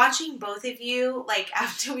 and watching both of you, like,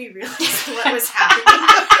 after we realized what was happening,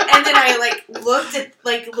 and then I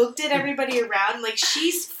looked at everybody around. Like,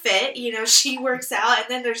 she's fit, she works out, and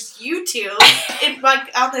then there's you two,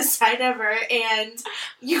 on the side of her, and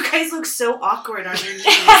you guys look so awkward on your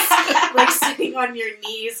knees, like sitting on your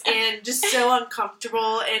knees, and just so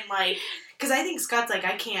uncomfortable, and like. Because I think Scott's like,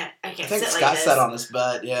 I can't sit like this. Scott sat on his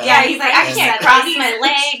butt, yeah. Yeah, he's like, I can't cross my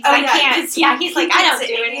legs. I can't. Yeah, he's like, I don't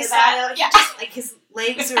do any of that. Yeah. Just, like, his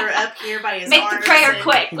legs are up here by his arms. Make the prayer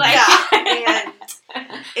quick. Like. Yeah, and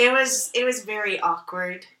it was very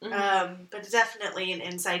awkward. But definitely an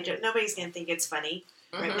inside joke. Nobody's going to think it's funny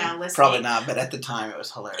right now listening. Probably not, but at the time it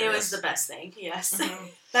was hilarious. It was the best thing, yes.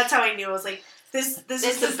 That's how I knew. I was like, This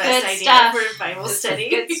is the best idea stuff. For Bible study.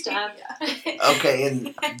 Good stuff. Okay,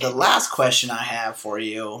 and the last question I have for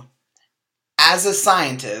you, as a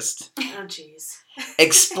scientist,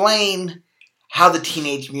 explain how the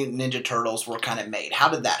Teenage Mutant Ninja Turtles were kind of made. How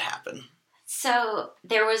did that happen? So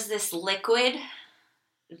there was this liquid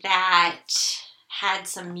that had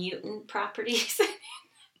some mutant properties.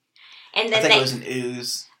 And then I think it was an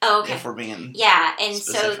ooze. Oh, okay. If we're being specific.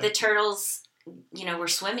 So the turtles, were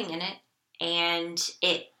swimming in it. And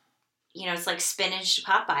it, it's like spinach to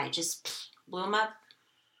Popeye. It just blew them up.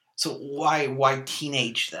 So why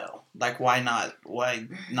teenage though? Like why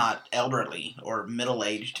not elderly or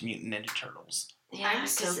middle-aged Mutant Ninja Turtles? Yeah, I'm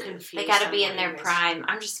so confused. They got to be in their prime.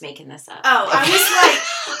 I'm just making this up. Oh, okay.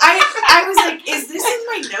 I was like, is this in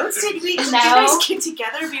my notes? Did you guys get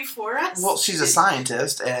together before us? Well, she's a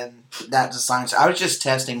scientist, and that's a science. I was just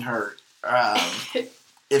testing her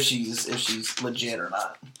if she's legit or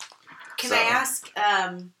not. Can I ask,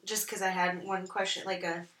 just because I had one question, like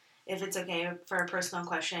if it's okay for a personal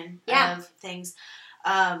question of things,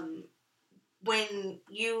 when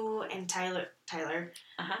you and Tyler,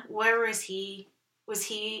 where was he?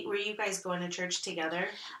 Were you guys going to church together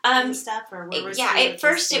and stuff? Or where was he? At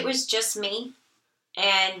first it was just me,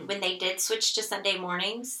 and when they did switch to Sunday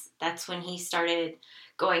mornings, that's when he started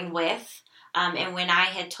going with. And when I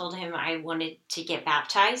had told him I wanted to get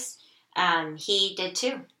baptized, he did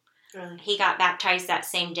too. Really? He got baptized that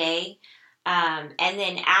same day. And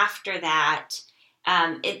then after that,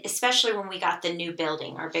 especially when we got the new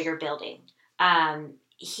building, our bigger building,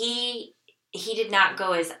 he did not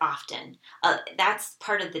go as often. That's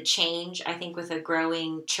part of the change, I think, with a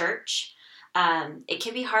growing church. It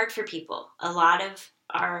can be hard for people. A lot of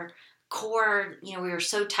our core, we were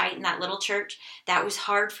so tight in that little church, that was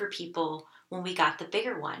hard for people when we got the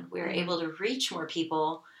bigger one. We were able to reach more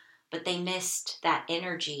people, but they missed that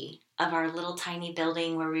energy of our little tiny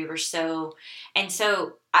building where we were so... And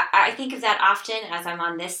so I think of that often as I'm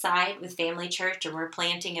on this side with Family Church and we're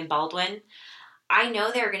planting in Baldwin. I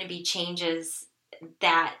know there are going to be changes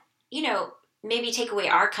that, maybe take away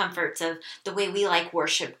our comforts of the way we like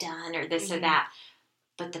worship done or this or that.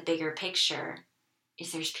 But the bigger picture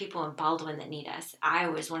is there's people in Baldwin that need us. I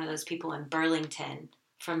was one of those people in Burlington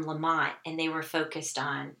from Lamont, and they were focused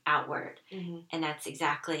on outward. And that's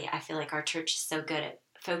exactly, I feel like our church is so good at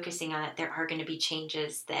focusing on it. There are going to be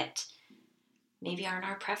changes that maybe aren't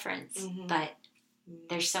our preference, but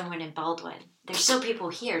there's someone in Baldwin. There's still people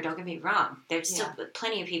here, don't get me wrong. There's still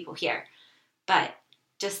plenty of people here, but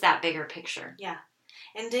just that bigger picture. Yeah.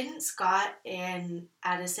 And didn't Scott and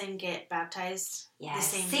Addison get baptized the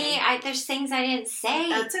same day? There's things I didn't say.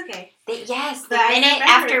 That's okay. The minute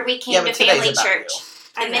after we came to Family Church,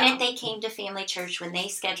 the minute they came to Family Church, when they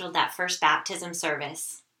scheduled that first baptism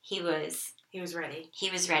service, he was ready.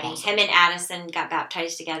 He was ready. Awesome. Him and Addison got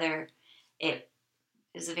baptized together. It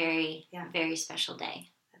was a very, very special day.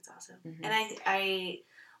 That's awesome. And I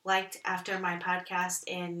liked after my podcast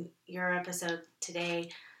and your episode today,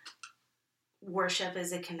 worship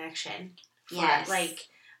is a connection. Yes. Like,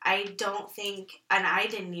 I don't think, and I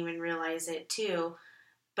didn't even realize it too,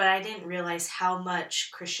 but I didn't realize how much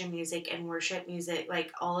Christian music and worship music,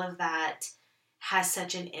 like all of that, has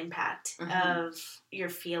such an impact of your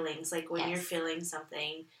feelings. Like when you're feeling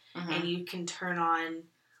something and you can turn on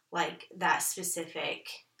like that specific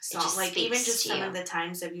song. Like even just some of the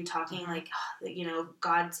times of you talking like,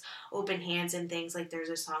 God's open hands and things. Like there's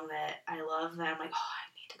a song that I love that I'm like, I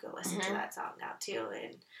need to go listen to that song now too.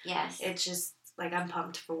 And it's just like I'm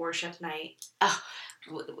pumped for worship night. Oh,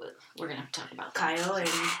 we're gonna have to talk about that. Kyle and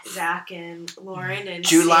Zach and Lauren and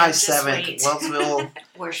July Sam, 7th, Wellsville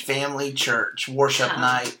Family Church worship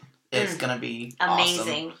night. It's gonna be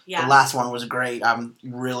amazing. Awesome. Yeah. The last one was great. I'm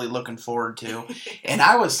really looking forward to. And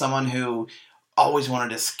I was someone who always wanted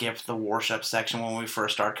to skip the worship section when we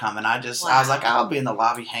first started coming. I was like, I'll be in the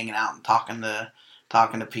lobby hanging out and talking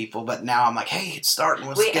to people. But now I'm like, hey, it's starting.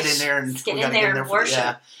 Let's get in there and we gotta get in there for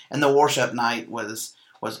worship. And the worship night was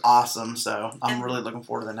awesome. So I'm really looking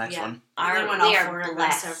forward to the next one. We are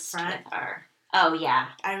blessed up front. Oh yeah,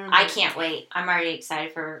 I can't wait. I'm already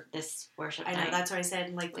excited for this worship night. I know, that's what I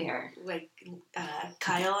said. Like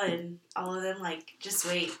Kyle and all of them, like just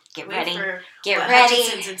wait. Get ready. Get ready.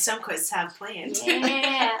 Hutchinson's and Sumquist have planned.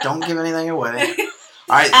 Yeah. Don't give anything away.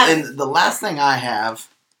 All right, and the last thing I have,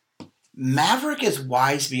 Maverick is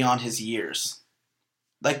wise beyond his years.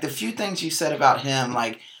 Like the few things you said about him,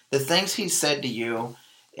 like the things he said to you.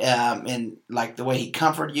 And like the way he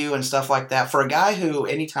comforted you and stuff like that. For a guy who,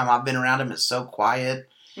 anytime I've been around him, is so quiet,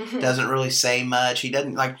 doesn't really say much. He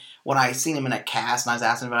doesn't, like, when I seen him in a cast and I was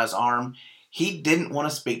asking about his arm, he didn't want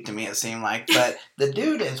to speak to me, it seemed like. But the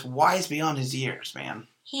dude is wise beyond his years, man.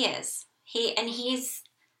 He is. He's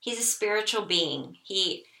a spiritual being.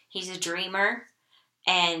 He's a dreamer,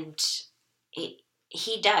 and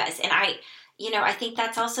he does. And I think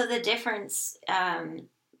that's also the difference.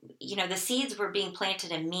 The seeds were being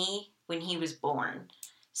planted in me when he was born.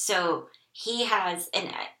 So he has,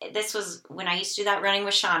 and this was when I used to do that running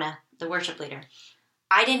with Shauna, the worship leader.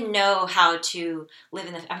 I didn't know how to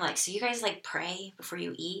live I'm like, so you guys like pray before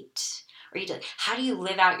you eat? Or how do you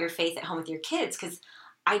live out your faith at home with your kids? Because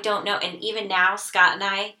I don't know. And even now, Scott and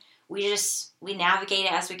I, we navigate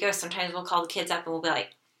it as we go. Sometimes we'll call the kids up and we'll be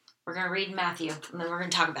like, we're going to read Matthew and then we're going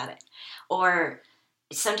to talk about it. Or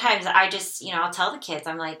sometimes I just, I'll tell the kids,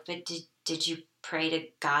 I'm like, but did you pray to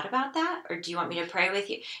God about that? Or do you want me to pray with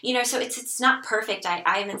you? So it's not perfect.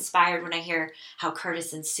 I am inspired when I hear how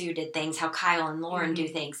Curtis and Sue did things, how Kyle and Lauren do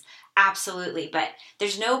things. Absolutely. But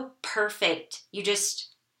there's no perfect, you just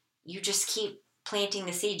keep planting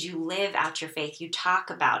the seeds. You live out your faith. You talk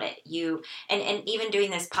about it. And even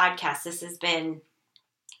doing this podcast, this has been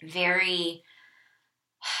very,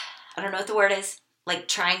 I don't know what the word is, like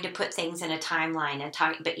trying to put things in a timeline and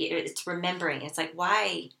talk, but it's remembering. It's like,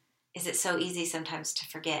 why is it so easy sometimes to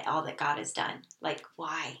forget all that God has done? Like,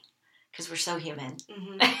 why? Because we're so human.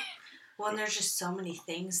 Well, and there's just so many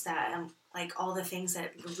things that, like all the things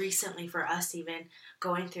that recently for us even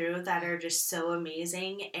going through that are just so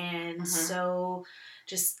amazing and so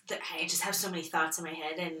just, I just have so many thoughts in my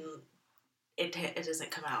head and it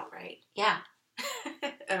doesn't come out right. Yeah.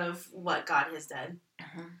 Of what God has done.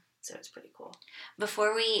 So it's pretty cool.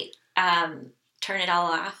 Before we turn it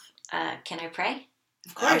all off, can I pray?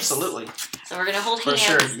 Of course. Absolutely. So we're going to hold hands.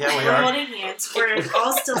 For sure. Yeah, we're holding hands. We're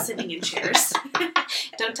all still sitting in chairs.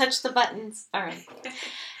 Don't touch the buttons. All right.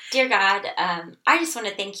 Dear God, I just want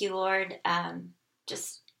to thank you, Lord,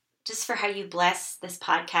 just for how you bless this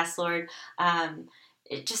podcast, Lord.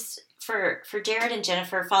 Just for Jared and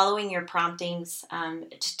Jennifer following your promptings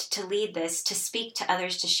to lead this, to speak to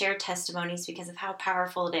others, to share testimonies because of how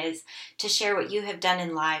powerful it is, to share what you have done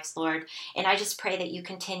in lives, Lord. And I just pray that you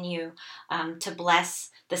continue to bless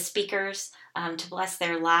the speakers, to bless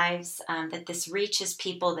their lives, that this reaches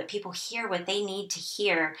people, that people hear what they need to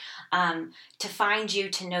hear, to find you,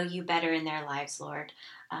 to know you better in their lives, Lord.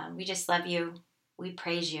 We just love you. We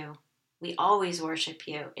praise you. We always worship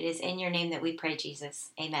you. It is in your name that we pray,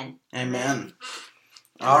 Jesus. Amen. Amen.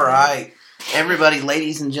 All right. Everybody,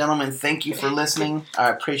 ladies and gentlemen, thank you for listening. I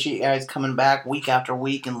appreciate you guys coming back week after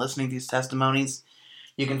week and listening to these testimonies.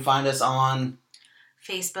 You can find us on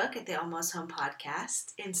Facebook at the Almost Home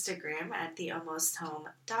Podcast, Instagram at the Almost Home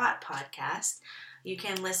 .podcast. You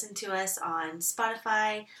can listen to us on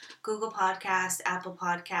Spotify, Google Podcasts, Apple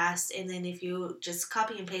Podcasts, and then if you just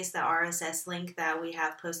copy and paste the RSS link that we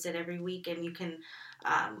have posted every week, and you can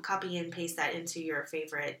copy and paste that into your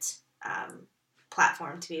favorite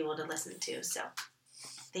platform to be able to listen to. So,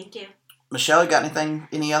 thank you. Michelle, you got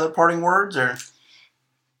any other parting words? Or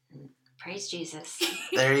praise Jesus.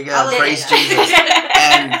 There you go. Praise Jesus.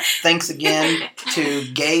 And thanks again to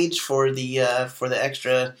Gage for the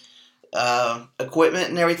extra equipment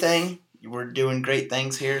and everything. We're doing great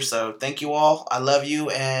things here, so thank you all. I love you,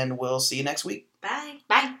 and we'll see you next week. Bye.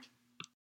 Bye.